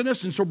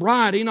shamefacedness and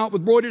sobriety, not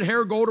with broidered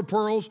hair, gold, or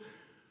pearls,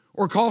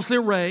 or costly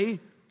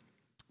array,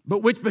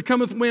 but which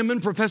becometh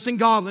women professing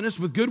godliness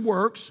with good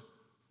works.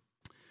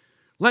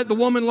 Let the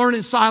woman learn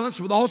in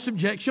silence with all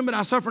subjection, but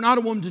I suffer not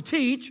a woman to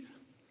teach,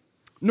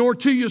 nor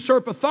to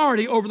usurp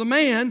authority over the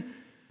man,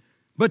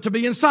 but to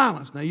be in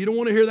silence. Now, you don't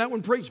want to hear that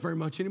one preached very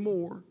much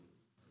anymore,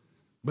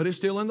 but it's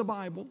still in the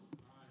Bible,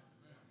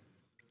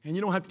 and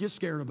you don't have to get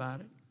scared about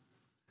it.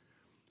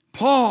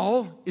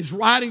 Paul is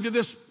writing to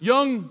this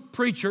young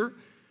preacher,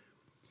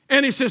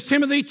 and he says,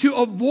 Timothy, to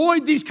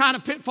avoid these kind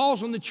of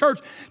pitfalls in the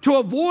church, to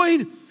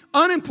avoid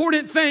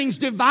unimportant things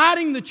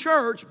dividing the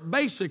church,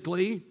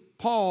 basically,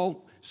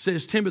 Paul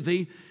says,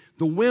 Timothy,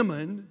 the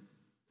women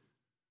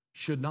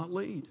should not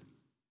lead.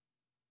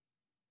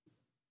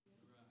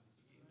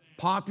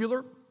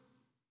 Popular?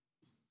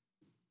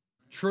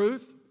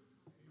 Truth?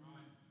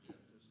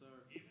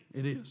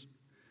 It is.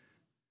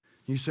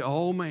 You say,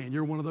 oh man,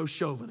 you're one of those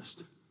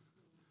chauvinists.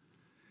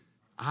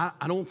 I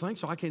don't think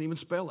so. I can't even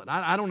spell it.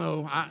 I don't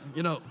know.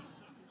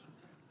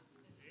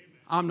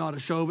 I'm not a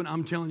chauvinist.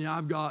 I'm telling you,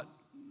 I've got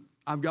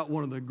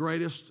one of the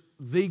greatest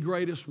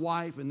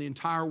wife in the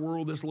entire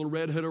world, this little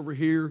redhead over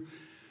here.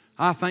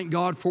 I thank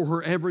God for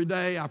her every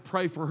day. I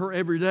pray for her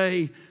every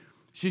day.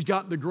 She's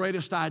got the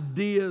greatest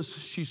ideas.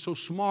 She's so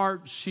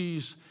smart.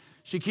 She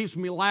keeps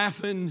me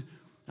laughing.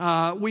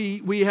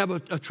 We have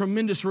a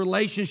tremendous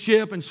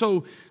relationship. And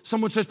so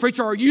someone says,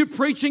 preacher, are you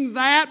preaching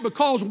that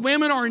because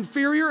women are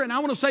inferior? And I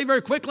want to say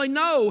very quickly,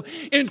 no.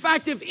 In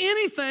fact, if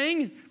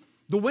anything,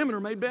 the women are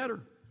made better.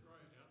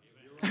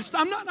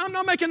 I'm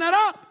not making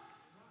that up.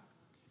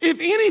 If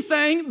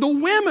anything, the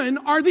women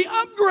are the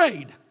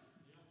upgrade.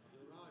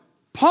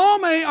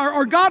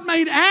 God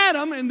made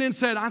Adam and then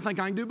said, I think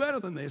I can do better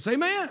than this.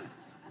 Amen.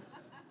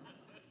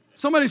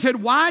 Somebody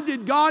said, why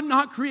did God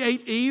not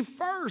create Eve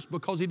first?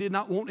 Because he did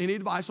not want any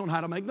advice on how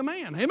to make the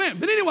man. Amen.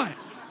 But anyway,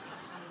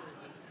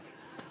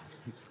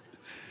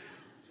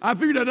 I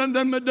figured that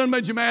doesn't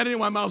make you mad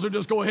anyway. I might as well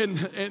just go ahead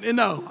and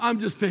no, I'm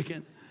just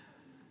picking.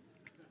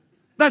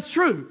 That's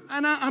true.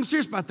 And I'm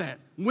serious about that.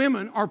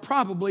 Women are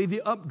probably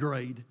the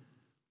upgrade,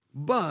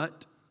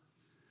 but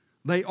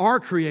they are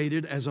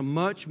created as a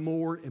much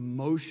more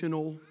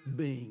emotional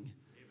being.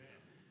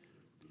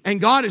 And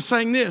God is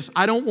saying this,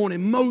 I don't want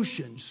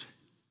emotions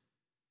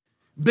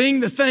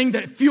being the thing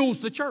that fuels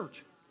the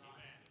church.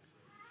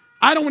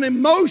 I don't want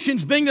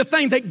emotions being the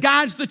thing that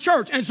guides the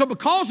church. And so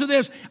because of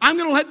this, I'm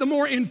going to let the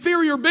more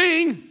inferior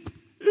being,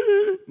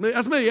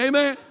 that's me,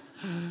 amen.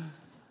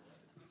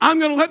 I'm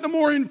going to let the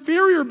more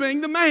inferior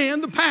being, the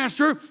man, the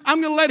pastor,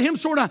 I'm going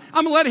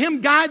to let him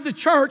guide the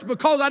church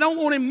because I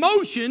don't want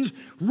emotions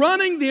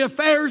running the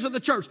affairs of the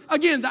church.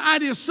 Again, the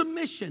idea is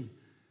submission.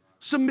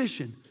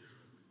 Submission.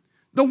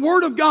 The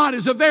Word of God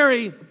is a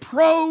very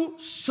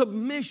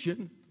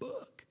pro-submission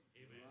book.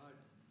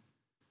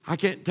 I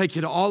can't take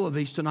you to all of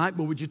these tonight,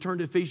 but would you turn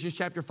to Ephesians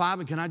chapter 5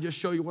 and can I just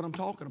show you what I'm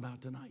talking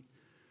about tonight?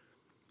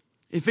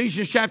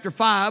 Ephesians chapter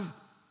 5,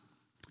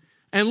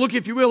 and look,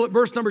 if you will, at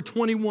verse number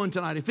 21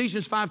 tonight.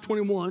 Ephesians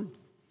 5:21.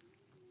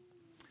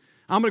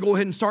 I'm going to go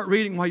ahead and start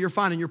reading while you're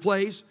finding your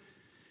place.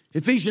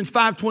 Ephesians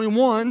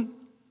 5:21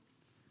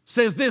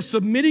 says this,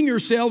 submitting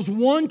yourselves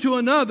one to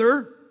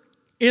another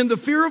in the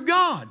fear of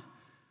God.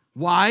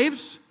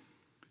 Wives,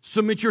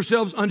 submit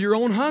yourselves unto your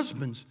own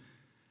husbands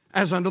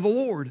as unto the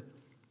Lord.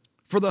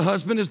 For the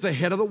husband is the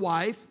head of the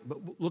wife. But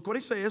look what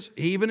he says.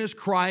 Even as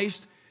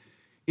Christ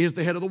is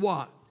the head of the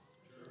what?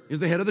 Is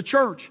the head of the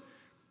church.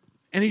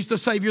 And he's the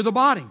Savior of the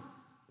body.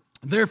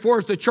 Therefore,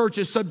 as the church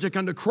is subject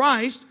unto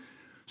Christ,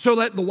 so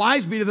let the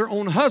wives be to their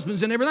own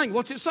husbands and everything.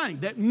 What's it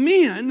saying? That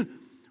men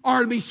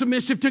are to be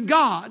submissive to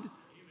God.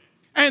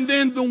 And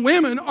then the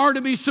women are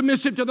to be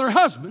submissive to their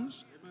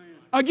husbands.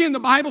 Again, the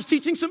Bible's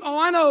teaching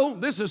I know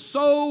this is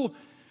so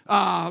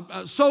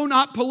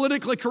not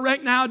politically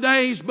correct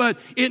nowadays, but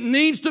it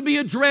needs to be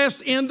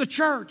addressed in the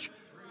church.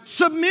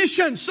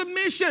 Submission.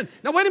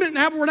 Now, wait a minute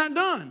now, but we're not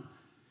done.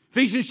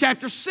 Ephesians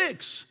chapter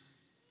 6,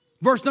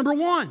 verse number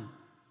 1.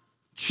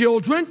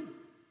 Children,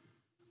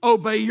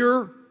 obey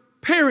your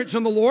parents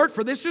in the Lord,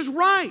 for this is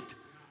right.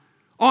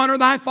 Honor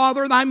thy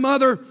father and thy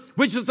mother,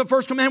 which is the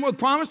first commandment with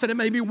promise, that it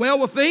may be well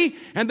with thee,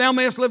 and thou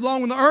mayest live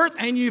long on the earth.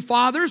 And you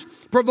fathers,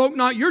 provoke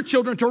not your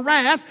children to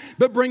wrath,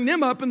 but bring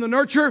them up in the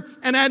nurture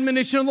and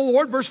admonition of the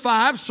Lord. Verse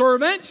 5,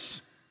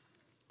 servants,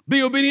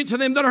 be obedient to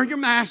them that are your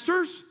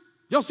masters.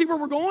 Y'all see where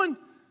we're going?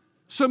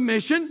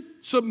 Submission,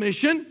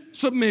 submission,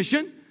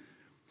 submission.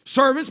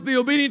 Servants, be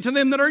obedient to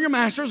them that are your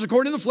masters,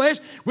 according to the flesh,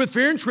 with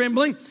fear and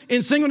trembling,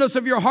 in singleness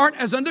of your heart,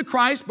 as unto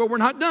Christ. But we're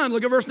not done.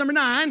 Look at verse number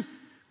 9.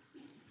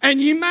 And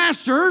ye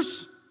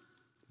masters,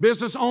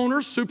 business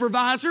owners,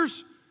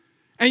 supervisors,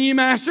 and ye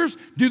masters,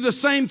 do the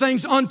same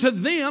things unto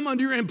them,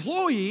 unto your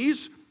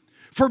employees,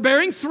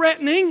 forbearing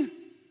threatening.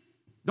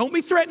 Don't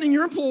be threatening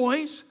your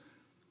employees.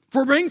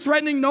 Forbearing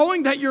threatening,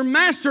 knowing that your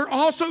master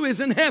also is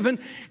in heaven,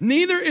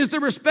 neither is the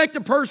respect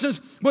of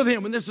persons with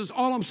him. And this is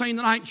all I'm saying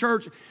tonight,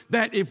 church,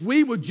 that if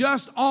we would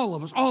just, all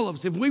of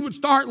us, if we would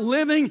start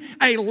living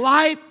a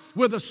life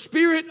with a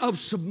spirit of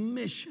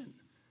submission,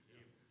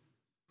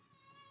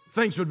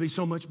 things would be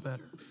so much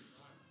better.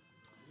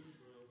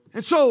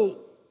 And so,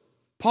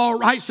 Paul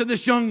writes to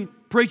this young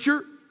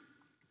preacher,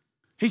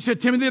 he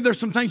said, Timothy, there's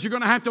some things you're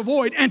going to have to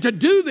avoid. And to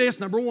do this,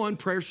 number one,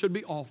 prayer should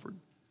be offered.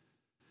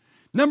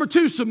 Number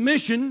two,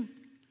 submission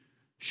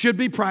should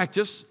be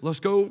practiced. Let's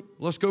go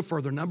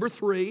further. Number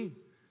three,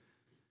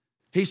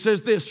 he says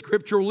this,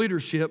 scriptural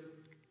leadership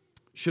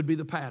should be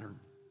the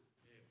pattern.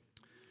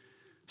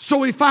 So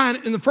we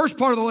find in the first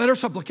part of the letter,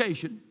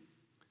 supplication.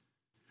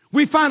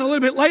 We find a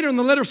little bit later in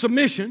the letter,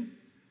 submission.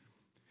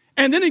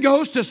 And then he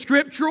goes to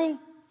scriptural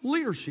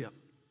leadership.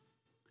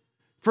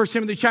 1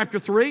 Timothy chapter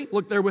 3,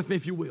 look there with me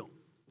if you will.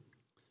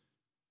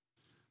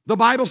 The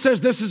Bible says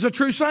this is a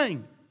true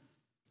saying.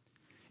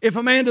 If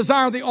a man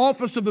desire the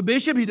office of a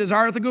bishop, he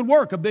desireth a good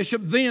work. A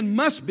bishop then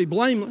must be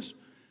blameless,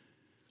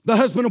 the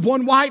husband of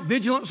one wife,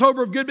 vigilant,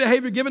 sober, of good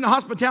behavior, given to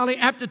hospitality,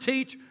 apt to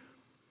teach,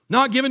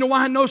 not given to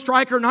wine, no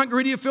striker, not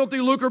greedy of filthy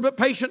lucre, but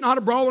patient, not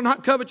a brawler,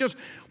 not covetous,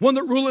 one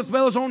that ruleth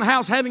well his own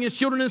house, having his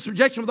children in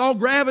subjection with all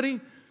gravity.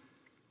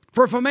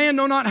 For if a man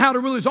know not how to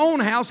rule his own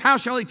house, how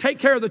shall he take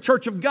care of the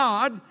church of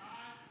God?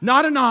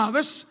 Not a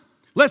novice,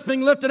 lest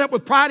being lifted up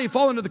with pride, he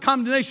fall into the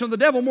condemnation of the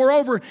devil.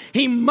 Moreover,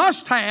 he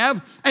must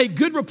have a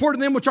good report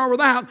of them which are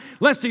without,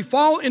 lest he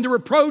fall into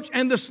reproach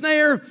and the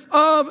snare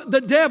of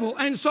the devil.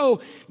 And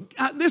so,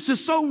 this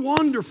is so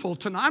wonderful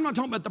tonight. I'm not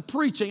talking about the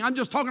preaching. I'm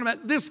just talking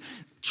about this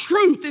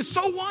truth is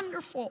so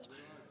wonderful.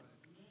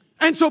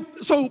 And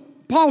so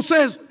Paul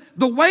says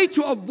the way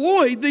to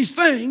avoid these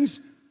things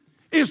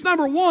is,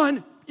 number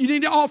one, you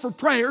need to offer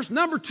prayers.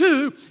 Number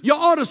two, you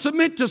ought to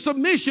submit to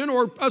submission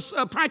or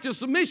practice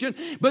submission.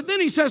 But then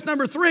he says,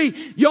 number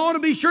three, you ought to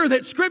be sure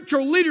that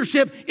scriptural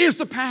leadership is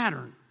the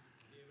pattern.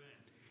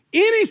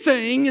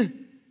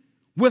 Anything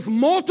with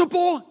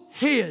multiple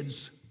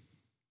heads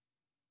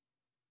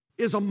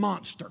is a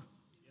monster.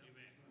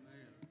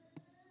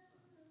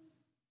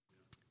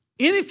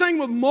 Anything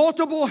with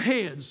multiple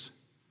heads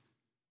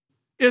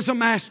is a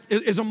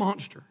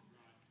monster.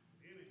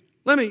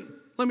 Let me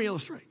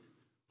illustrate.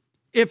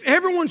 If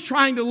everyone's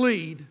trying to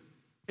lead,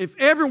 there's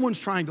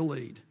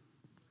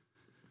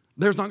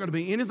not going to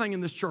be anything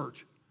in this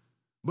church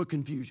but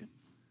confusion.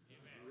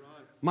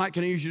 Amen. Mike,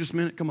 can I use you just a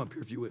minute? Come up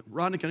here if you will.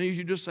 Rodney, can I use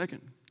you just a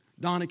second?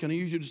 Donnie, can I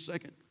use you just a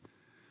second?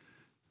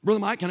 Brother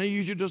Mike, can I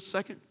use you just a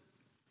second?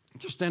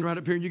 Just stand right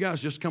up here and you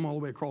guys just come all the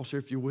way across here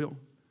if you will.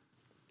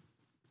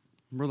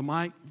 Brother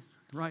Mike,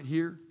 right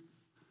here.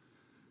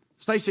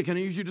 Stacy, can I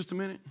use you just a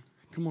minute?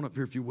 Come on up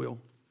here if you will.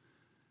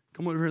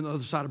 Come over here on the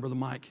other side of Brother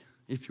Mike,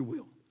 if you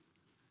will.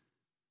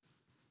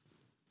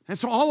 And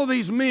so all of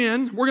these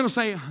men, we're going to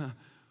say,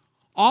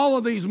 all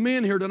of these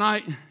men here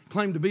tonight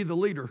claim to be the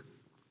leader.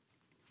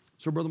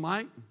 So, Brother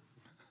Mike,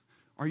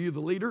 are you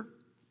the leader?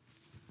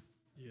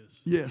 Yes.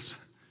 Yes.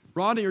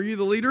 Rodney, are you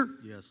the leader?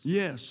 Yes.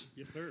 Yes.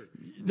 Yes, sir.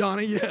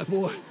 Donnie, yeah,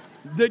 boy.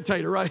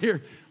 Dictator right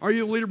here. Are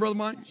you the leader, Brother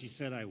Mike? She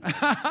said I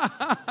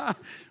was.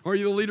 Are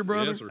you the leader,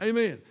 brother? Yes, sir.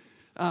 Amen.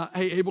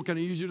 Hey, Abel, can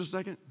I use you just a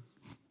second?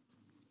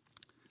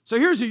 So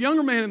here's a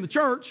younger man in the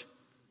church.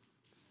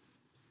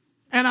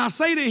 And I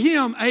say to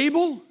him,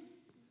 Abel,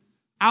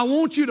 I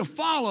want you to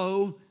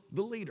follow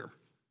the leader.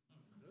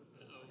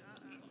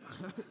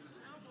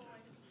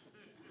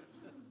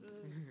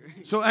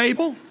 So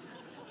Abel,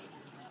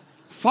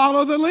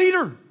 follow the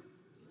leader.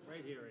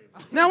 Right here,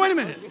 Abel. Now wait a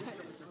minute.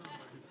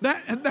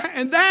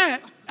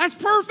 That's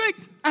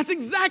perfect. That's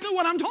exactly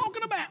what I'm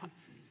talking about.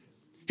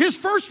 His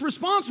first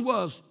response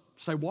was,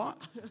 say what?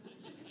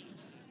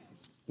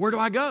 Where do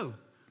I go?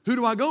 Who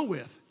do I go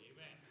with?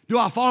 Do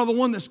I follow the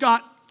one that's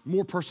got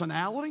more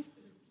personality?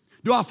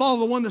 Do I follow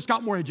the one that's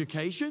got more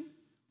education?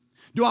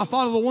 Do I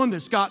follow the one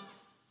that's got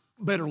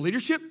better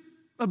leadership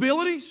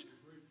abilities?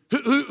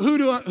 Who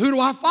do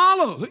I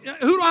follow?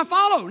 Who do I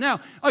follow? Now,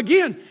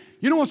 again,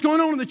 you know what's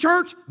going on in the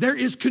church? There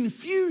is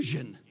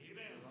confusion.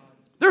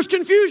 There's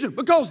confusion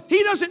because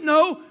he doesn't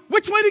know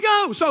which way to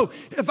go. So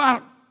if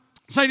I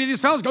say to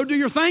these fellas, go do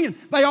your thing, and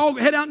they all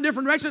head out in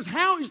different directions,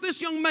 how is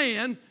this young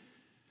man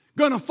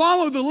going to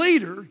follow the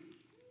leader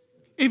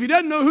if he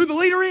doesn't know who the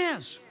leader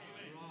is?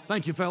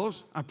 Thank you,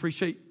 fellas. I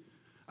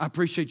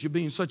appreciate you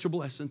being such a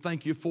blessing.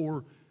 Thank you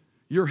for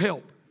your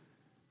help.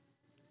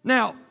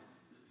 Now,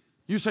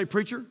 you say,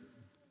 preacher,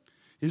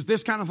 is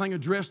this kind of thing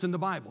addressed in the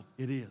Bible?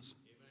 It is.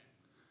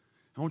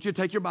 I want you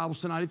to take your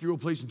Bibles tonight, if you will,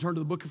 please, and turn to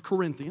the book of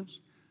Corinthians.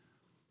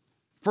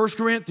 1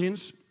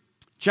 Corinthians,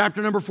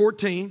 chapter number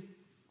 14.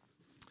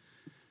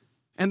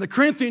 And the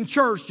Corinthian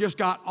church just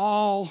got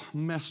all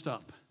messed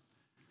up.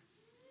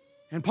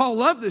 And Paul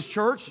loved this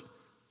church,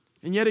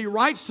 and yet he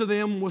writes to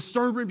them with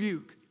stern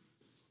rebuke.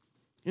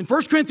 In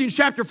 1 Corinthians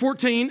chapter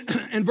 14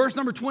 and verse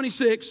number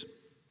 26,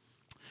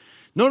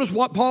 notice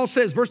what Paul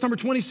says. Verse number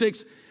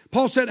 26,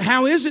 Paul said,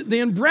 how is it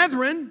then,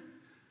 brethren,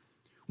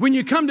 when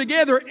you come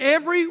together,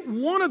 every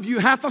one of you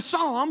hath a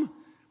psalm,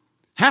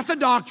 hath a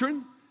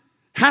doctrine,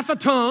 hath a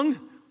tongue,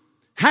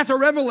 hath a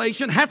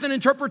revelation, hath an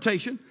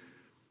interpretation.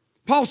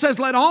 Paul says,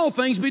 let all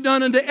things be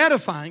done unto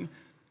edifying.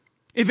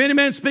 If any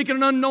man speak in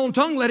an unknown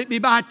tongue, let it be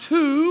by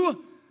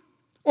two,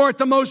 or at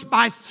the most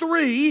by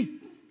three,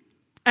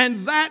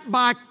 and that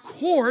by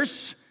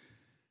course,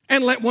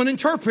 and let one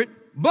interpret.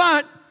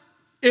 But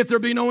if there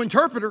be no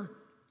interpreter,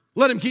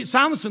 let him keep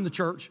silence in the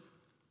church,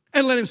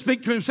 and let him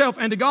speak to himself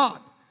and to God.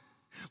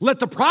 Let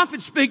the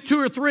prophet speak two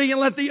or three, and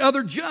let the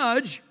other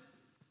judge.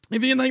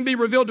 If anything be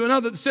revealed to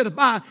another that sitteth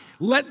by,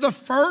 let the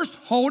first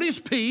hold his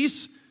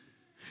peace.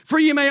 For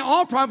ye may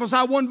all prophesy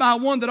one by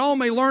one, that all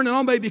may learn and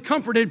all may be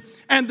comforted.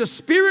 And the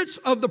spirits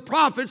of the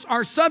prophets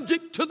are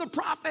subject to the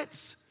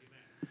prophets.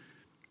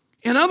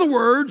 In other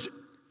words,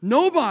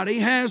 nobody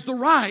has the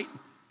right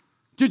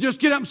to just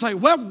get up and say,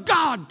 well,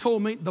 God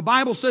told me. The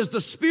Bible says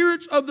the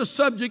spirits of the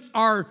subject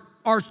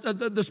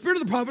the spirit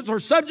of the prophets are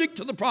subject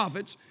to the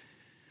prophets.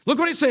 Look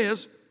what it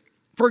says.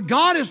 For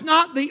God is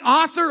not the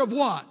author of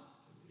what?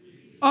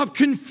 Of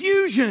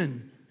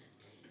confusion,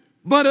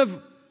 but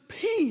of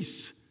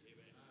peace,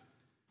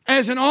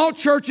 as in all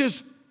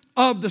churches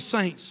of the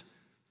saints.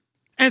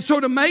 And so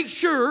to make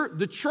sure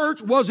the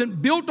church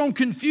wasn't built on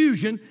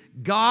confusion,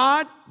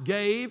 God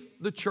gave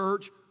the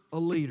church a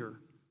leader.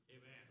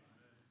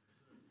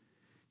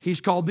 He's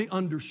called the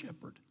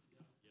under-shepherd.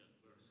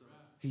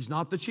 He's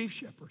not the chief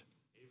shepherd.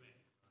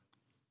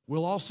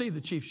 We'll all see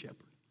the chief shepherd.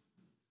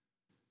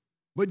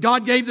 But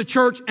God gave the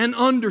church an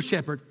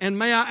under-shepherd, and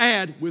may I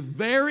add, with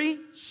very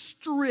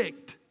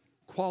strict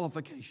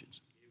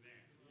qualifications.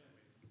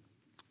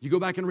 You go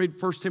back and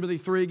read 1 Timothy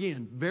 3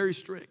 again, very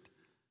strict.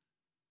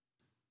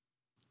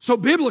 So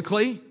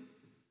biblically,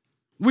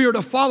 we are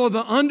to follow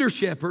the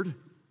under-shepherd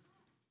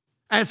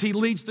as he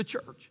leads the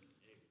church.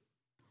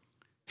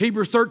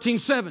 Hebrews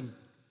 13:7.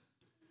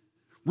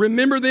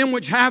 Remember them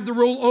which have the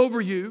rule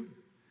over you,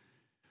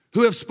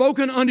 who have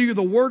spoken unto you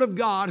the word of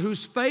God,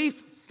 whose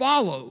faith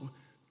follow,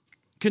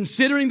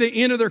 considering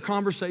the end of their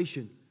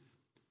conversation.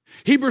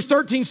 Hebrews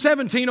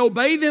 13:17,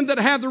 obey them that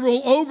have the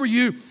rule over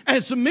you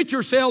and submit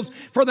yourselves,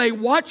 for they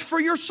watch for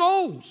your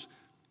souls,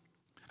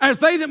 as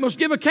they that must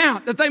give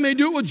account, that they may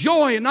do it with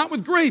joy and not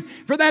with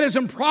grief, for that is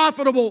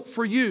unprofitable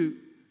for you.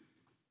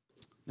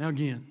 Now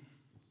again,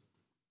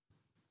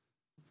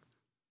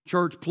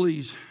 church,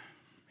 please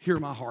hear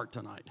my heart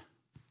tonight.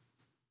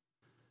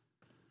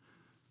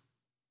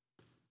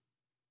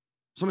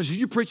 Somebody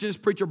says, you preaching this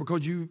preacher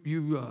because you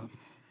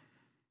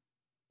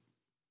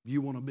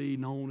want to be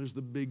known as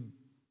the big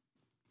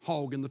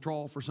hog in the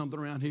trough or something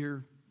around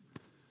here.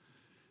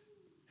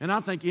 And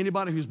I think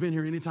anybody who's been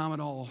here any time at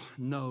all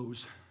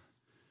knows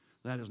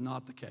that is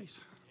not the case.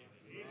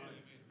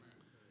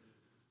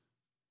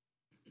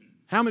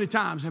 How many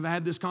times have I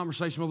had this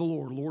conversation with the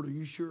Lord? Lord, are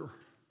you sure?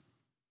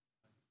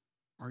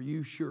 Are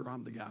you sure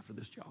I'm the guy for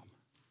this job?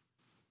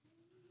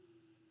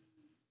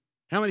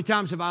 How many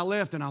times have I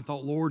left and I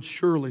thought, Lord,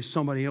 surely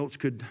somebody else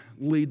could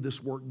lead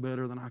this work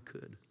better than I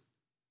could?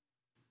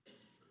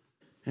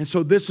 And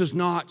so this is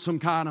not some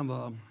kind of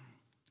a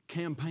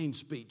campaign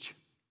speech.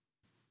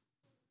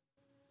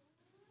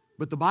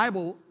 But the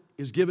Bible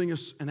is giving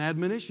us an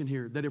admonition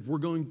here that if we're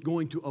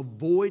going to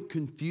avoid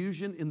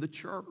confusion in the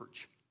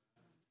church,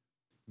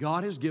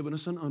 God has given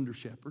us an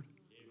under-shepherd.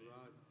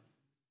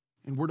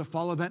 And we're to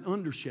follow that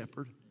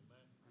under-shepherd.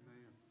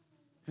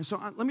 And so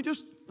let me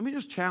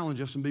just challenge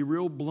us and be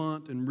real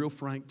blunt and real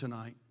frank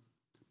tonight,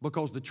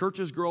 because the church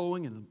is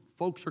growing and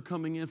folks are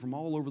coming in from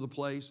all over the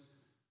place.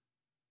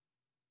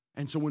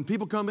 And so when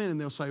people come in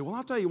and they'll say, well,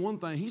 I'll tell you one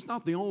thing, he's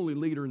not the only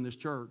leader in this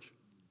church.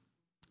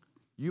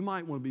 You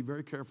might want to be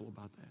very careful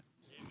about that.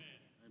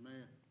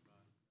 Amen.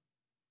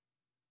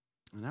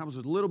 And that was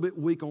a little bit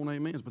weak on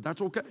amens, but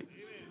that's okay.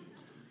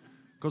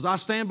 Because I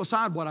stand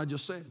beside what I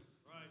just said.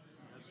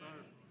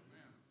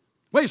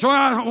 Wait, so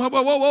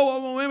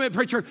whoa, wait a minute,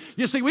 preacher.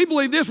 You see, we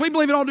believe this, we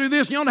believe it all do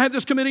this, and you ought to have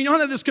this committee, and you ought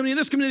to have this committee,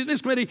 this committee,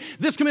 this committee,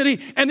 this committee,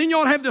 and then you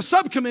ought to have this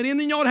subcommittee, and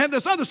then you ought to have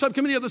this other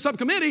subcommittee of the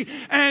subcommittee,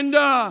 and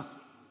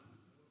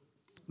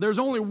there's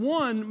only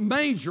one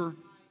major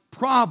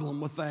problem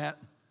with that.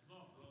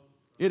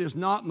 It is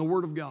not in the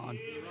Word of God.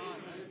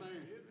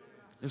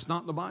 It's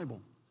not in the Bible.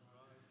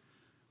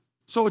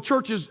 So a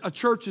church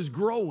is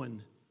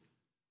growing,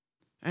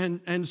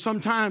 and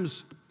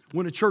sometimes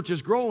when a church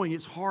is growing,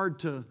 it's hard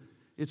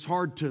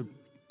to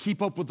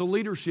keep up with the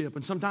leadership.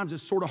 And sometimes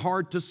it's sort of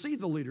hard to see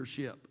the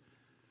leadership.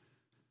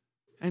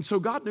 And so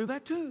God knew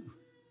that too.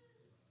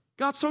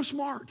 God's so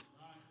smart.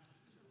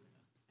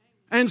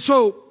 And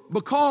so,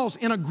 because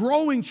in a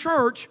growing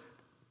church,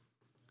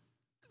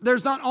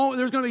 there's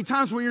going to be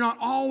times when you're not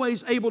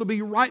always able to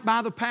be right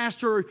by the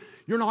pastor,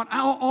 you're not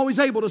always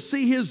able to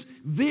see his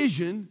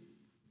vision,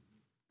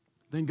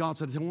 then God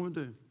said, tell me what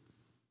to do.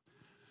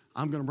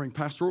 I'm going to bring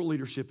pastoral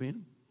leadership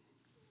in,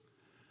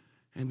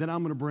 and then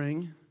I'm going to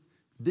bring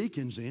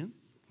deacons in.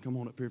 Come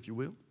on up here if you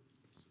will.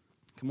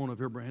 Come on up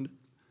here, Brandon.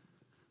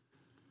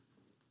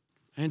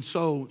 And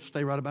so,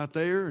 stay right about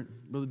there. And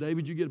Brother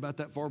David, you get about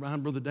that far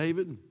behind Brother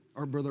David,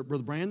 or Brother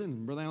Brandon,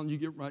 and Brother Allen, you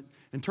get right.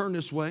 And turn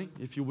this way,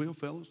 if you will,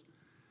 fellas.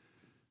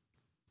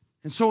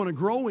 And so in a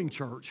growing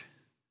church,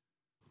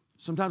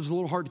 sometimes it's a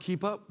little hard to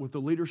keep up with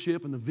the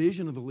leadership and the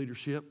vision of the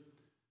leadership.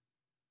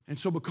 And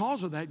so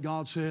because of that,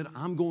 God said,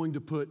 I'm going to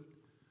put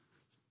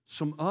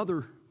some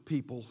other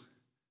people,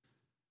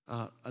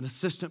 an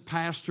assistant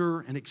pastor,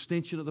 an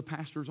extension of the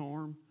pastor's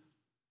arm.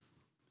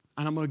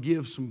 And I'm going to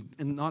give some,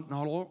 and not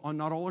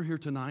all are here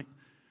tonight,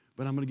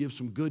 but I'm going to give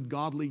some good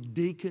godly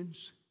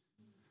deacons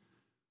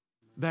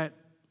that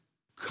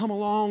come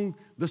along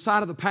the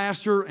side of the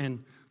pastor,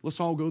 and let's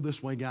all go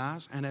this way,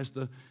 guys. And as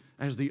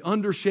the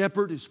under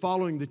shepherd is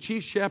following the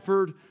chief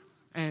shepherd,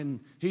 and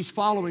he's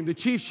following the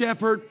chief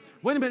shepherd.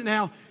 Wait a minute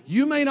now.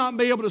 You may not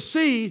be able to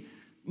see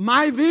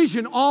my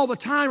vision all the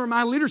time or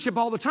my leadership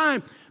all the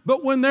time,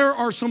 but when there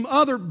are some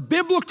other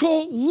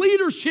biblical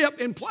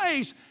leadership in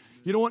place,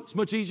 you know what? It's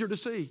much easier to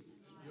see.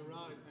 You're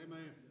right. Amen.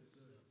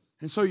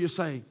 And so you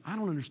say, I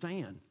don't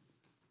understand.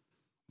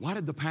 Why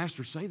did the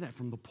pastor say that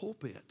from the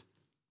pulpit?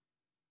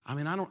 I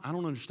mean, I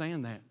don't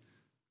understand that.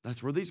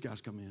 That's where these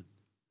guys come in.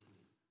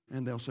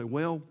 And they'll say,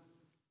 well,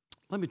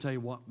 let me tell you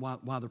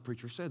why the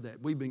preacher said that.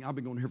 I've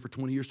been going here for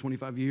 20 years,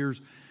 25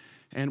 years.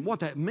 And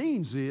what it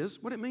means is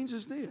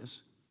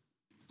this.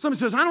 Somebody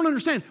says, I don't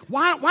understand.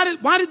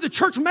 Why did the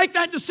church make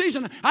that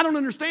decision? I don't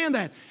understand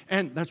that.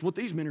 And that's what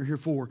these men are here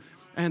for.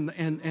 And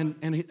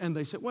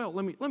they said, well,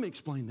 let me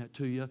explain that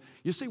to you.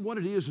 You see, what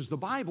it is the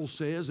Bible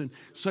says in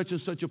such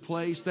and such a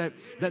place that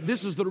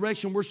this is the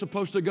direction we're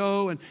supposed to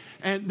go,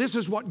 and this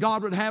is what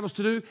God would have us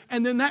to do.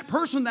 And then that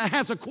person that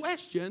has a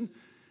question,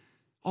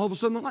 all of a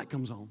sudden the light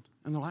comes on.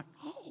 And they're like,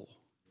 oh,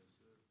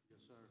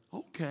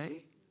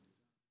 okay.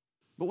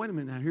 But wait a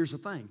minute now, here's the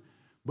thing.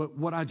 But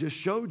what I just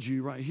showed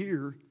you right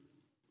here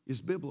is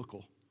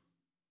biblical.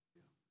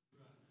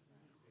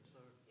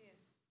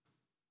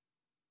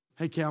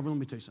 Hey, Calvin, let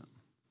me tell you something.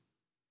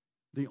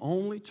 The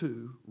only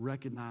two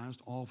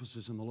recognized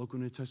offices in the local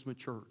New Testament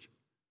church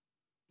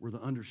were the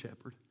under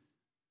shepherd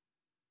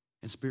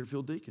and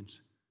spirit-filled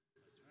deacons.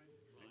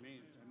 Amen.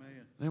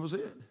 Amen. That was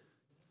it.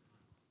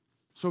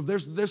 So if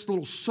there's this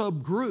little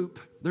subgroup.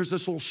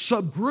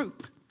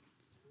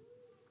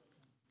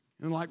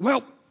 And like,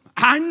 well,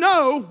 I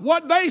know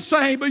what they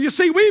say, but you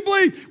see, we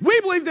believe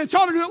that you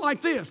ought to do it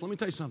like this. Let me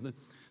tell you something.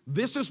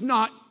 This is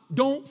not,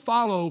 don't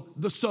follow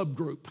the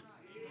subgroup.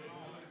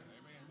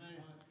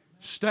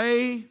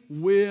 Stay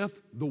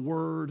with the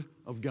Word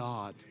of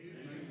God.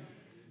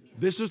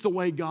 This is the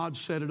way God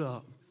set it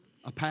up.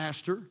 A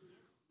pastor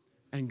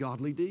and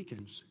godly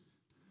deacons.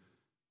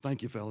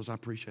 Thank you, fellas. I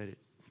appreciate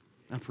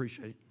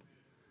it.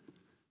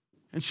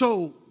 And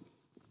so,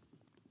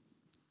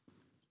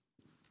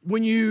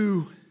 when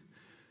you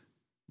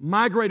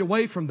migrate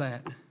away from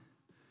that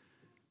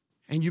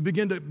and you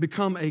begin to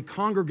become a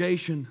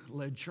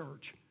congregation-led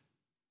church,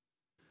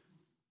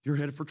 you're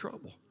headed for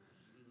trouble.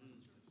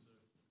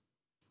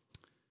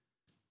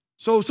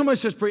 So somebody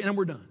says, and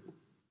we're done.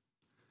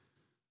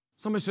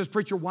 Somebody says,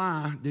 preacher,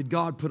 why did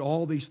God put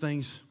all these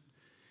things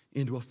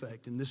into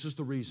effect? And this is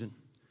the reason.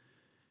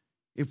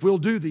 If we'll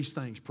do these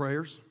things,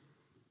 prayers,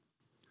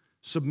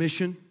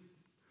 submission,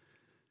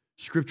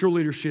 scriptural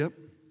leadership,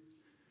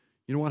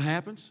 you know what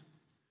happens?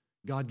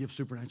 God gives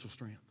supernatural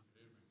strength.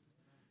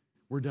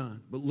 We're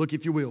done. But look,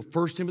 if you will,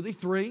 1 Timothy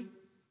 3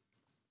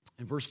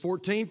 and verse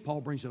 14, Paul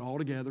brings it all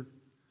together.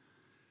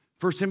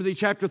 1 Timothy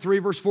chapter 3,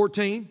 verse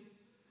 14.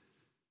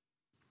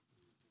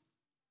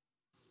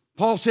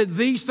 Paul said,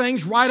 these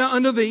things write I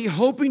unto thee,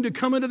 hoping to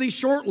come unto thee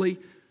shortly.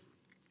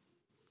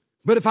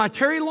 But if I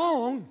tarry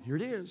long, here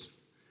it is,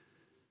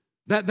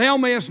 that thou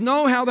mayest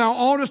know how thou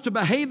oughtest to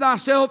behave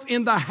thyself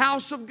in the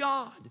house of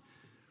God,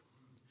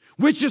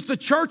 which is the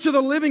church of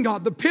the living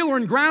God, the pillar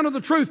and ground of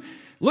the truth.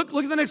 Look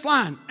at the next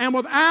line. And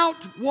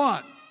without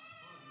what?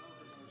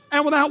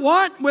 And without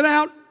what?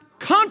 Without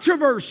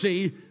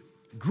controversy.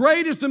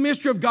 Great is the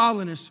mystery of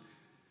godliness.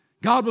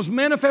 God was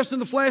manifest in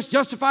the flesh,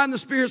 justified in the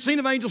spirit, seen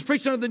of angels,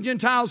 preached unto the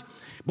Gentiles,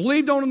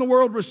 believed on in the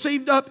world,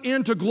 received up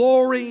into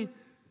glory.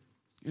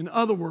 In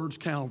other words,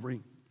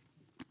 Calvary,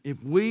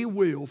 if we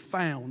will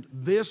found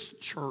this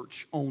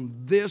church on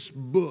this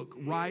book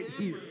right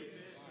here,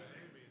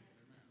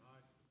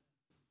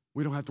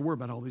 we don't have to worry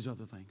about all these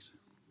other things.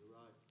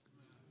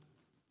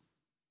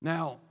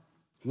 Now,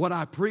 what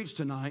I preached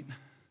tonight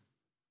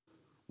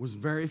was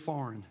very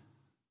foreign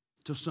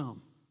to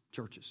some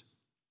churches.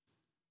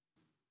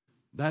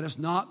 That is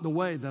not the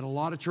way that a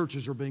lot of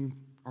churches are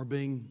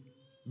being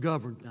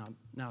governed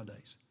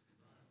nowadays.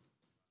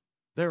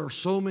 There are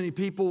so many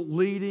people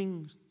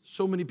leading,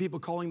 so many people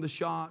calling the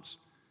shots.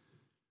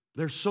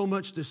 There's so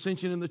much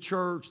dissension in the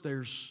church.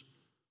 There's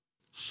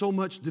so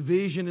much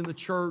division in the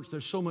church.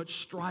 There's so much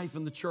strife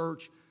in the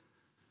church.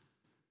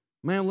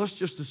 Man, let's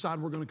just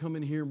decide we're going to come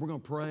in here and we're going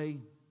to pray.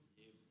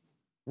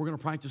 We're going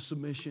to practice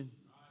submission.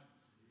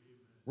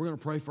 We're going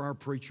to pray for our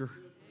preacher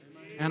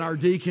and our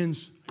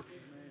deacons.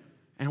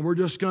 And we're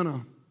just going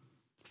to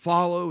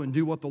follow and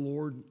do what the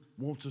Lord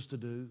wants us to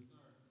do.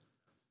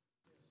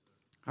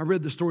 I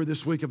read the story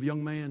this week of a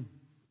young man.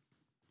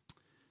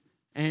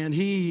 And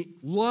he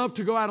loved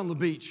to go out on the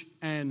beach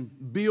and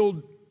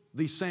build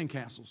these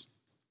sandcastles.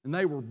 And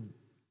they were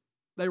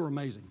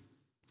amazing.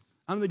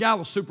 I mean, the guy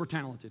was super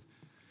talented.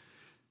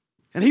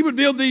 And he would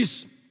build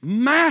these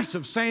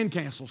massive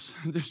sandcastles.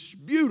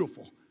 Just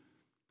beautiful.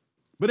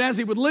 But as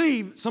he would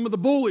leave, some of the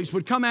bullies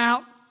would come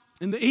out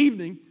in the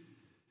evening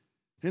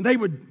and they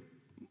would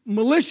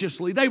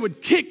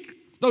kick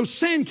those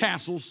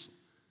sandcastles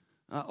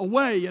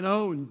away,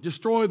 and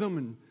destroy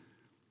them.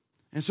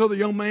 And so the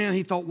young man,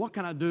 he thought, what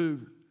can I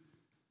do?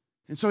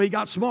 And so he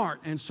got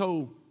smart. And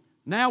so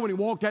now when he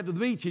walked out to the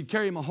beach, he'd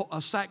carry him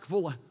a sack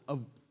full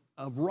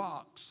of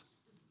rocks.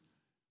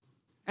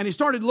 And he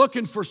started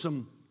looking for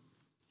some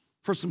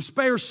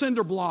spare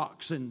cinder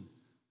blocks and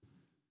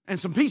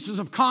some pieces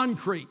of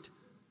concrete.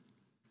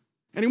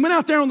 And he went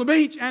out there on the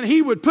beach and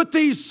he would put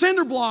these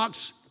cinder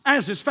blocks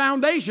as his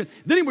foundation.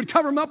 Then he would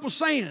cover them up with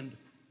sand.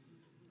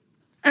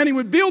 And he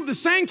would build the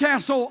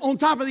sandcastle on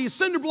top of these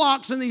cinder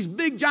blocks and these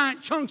big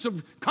giant chunks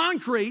of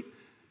concrete.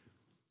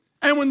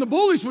 And when the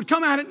bullies would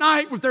come out at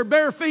night with their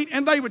bare feet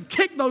and they would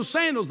kick those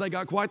sandals, they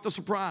got quite the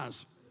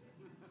surprise.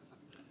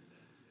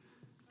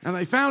 And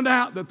they found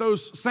out that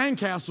those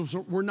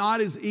sandcastles were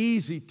not as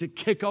easy to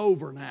kick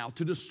over now,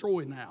 to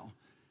destroy now,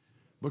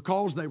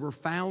 because they were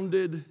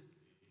founded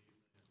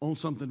on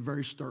something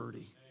very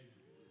sturdy.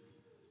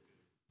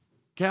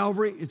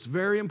 Calvary, it's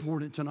very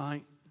important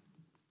tonight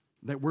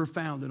that we're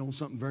founded on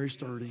something very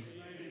sturdy.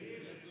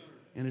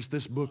 And it's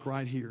this book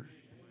right here.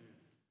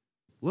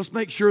 Let's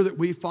make sure that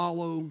we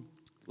follow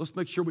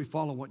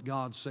what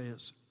God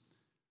says.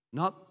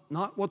 Not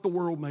what the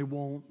world may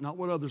want, not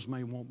what others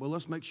may want, but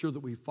let's make sure that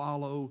we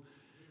follow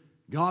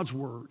God's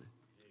word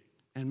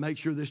and make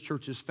sure this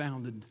church is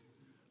founded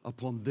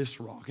upon this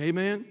rock.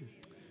 Amen?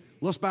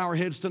 Let's bow our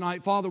heads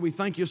tonight. Father, we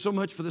thank you so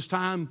much for this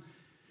time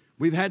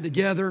we've had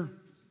together.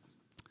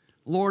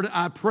 Lord,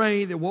 I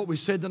pray that what we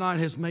said tonight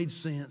has made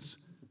sense.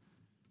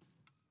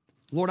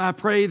 Lord, I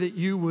pray that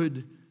you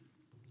would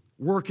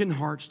work in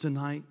hearts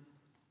tonight.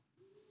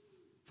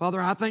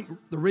 Father, I think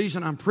the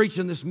reason I'm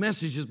preaching this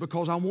message is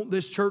because I want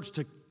this church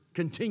to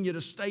continue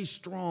to stay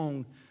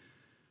strong.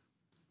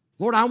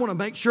 Lord, I want to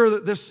make sure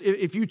that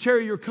if you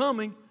tarry your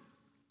coming,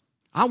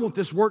 I want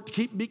this work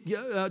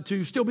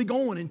to still be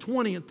going in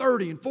 20 and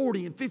 30 and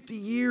 40 and 50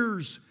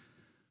 years.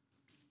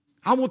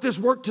 I want this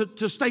work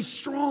to stay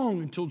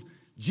strong until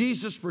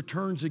Jesus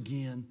returns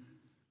again.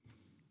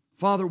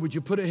 Father, would you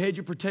put a hedge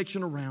of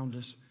protection around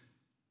us?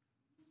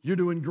 You're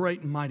doing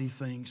great and mighty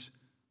things.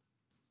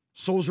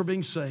 Souls are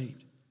being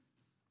saved.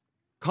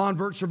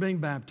 Converts are being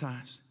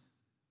baptized.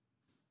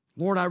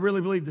 Lord, I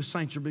really believe the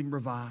saints are being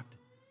revived.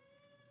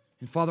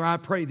 And Father, I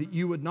pray that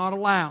you would not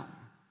allow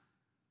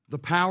the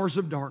powers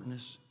of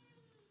darkness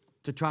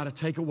to try to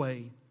take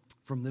away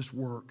from this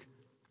work.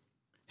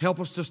 Help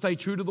us to stay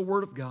true to the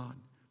Word of God.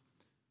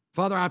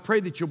 Father, I pray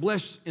that you'll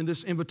bless in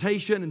this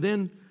invitation. And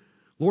then,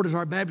 Lord, as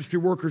our baptistry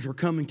workers are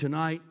coming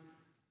tonight,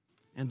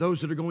 and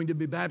those that are going to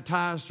be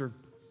baptized are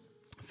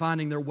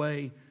finding their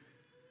way,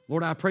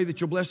 Lord, I pray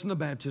that you'll bless in the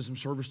baptism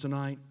service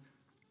tonight.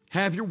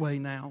 Have your way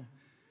now.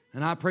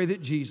 And I pray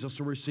that Jesus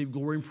will receive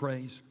glory and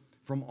praise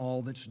from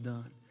all that's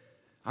done.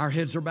 Our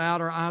heads are bowed,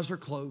 our eyes are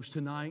closed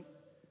tonight.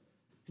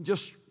 And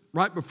just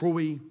right before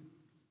we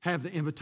have the invitation,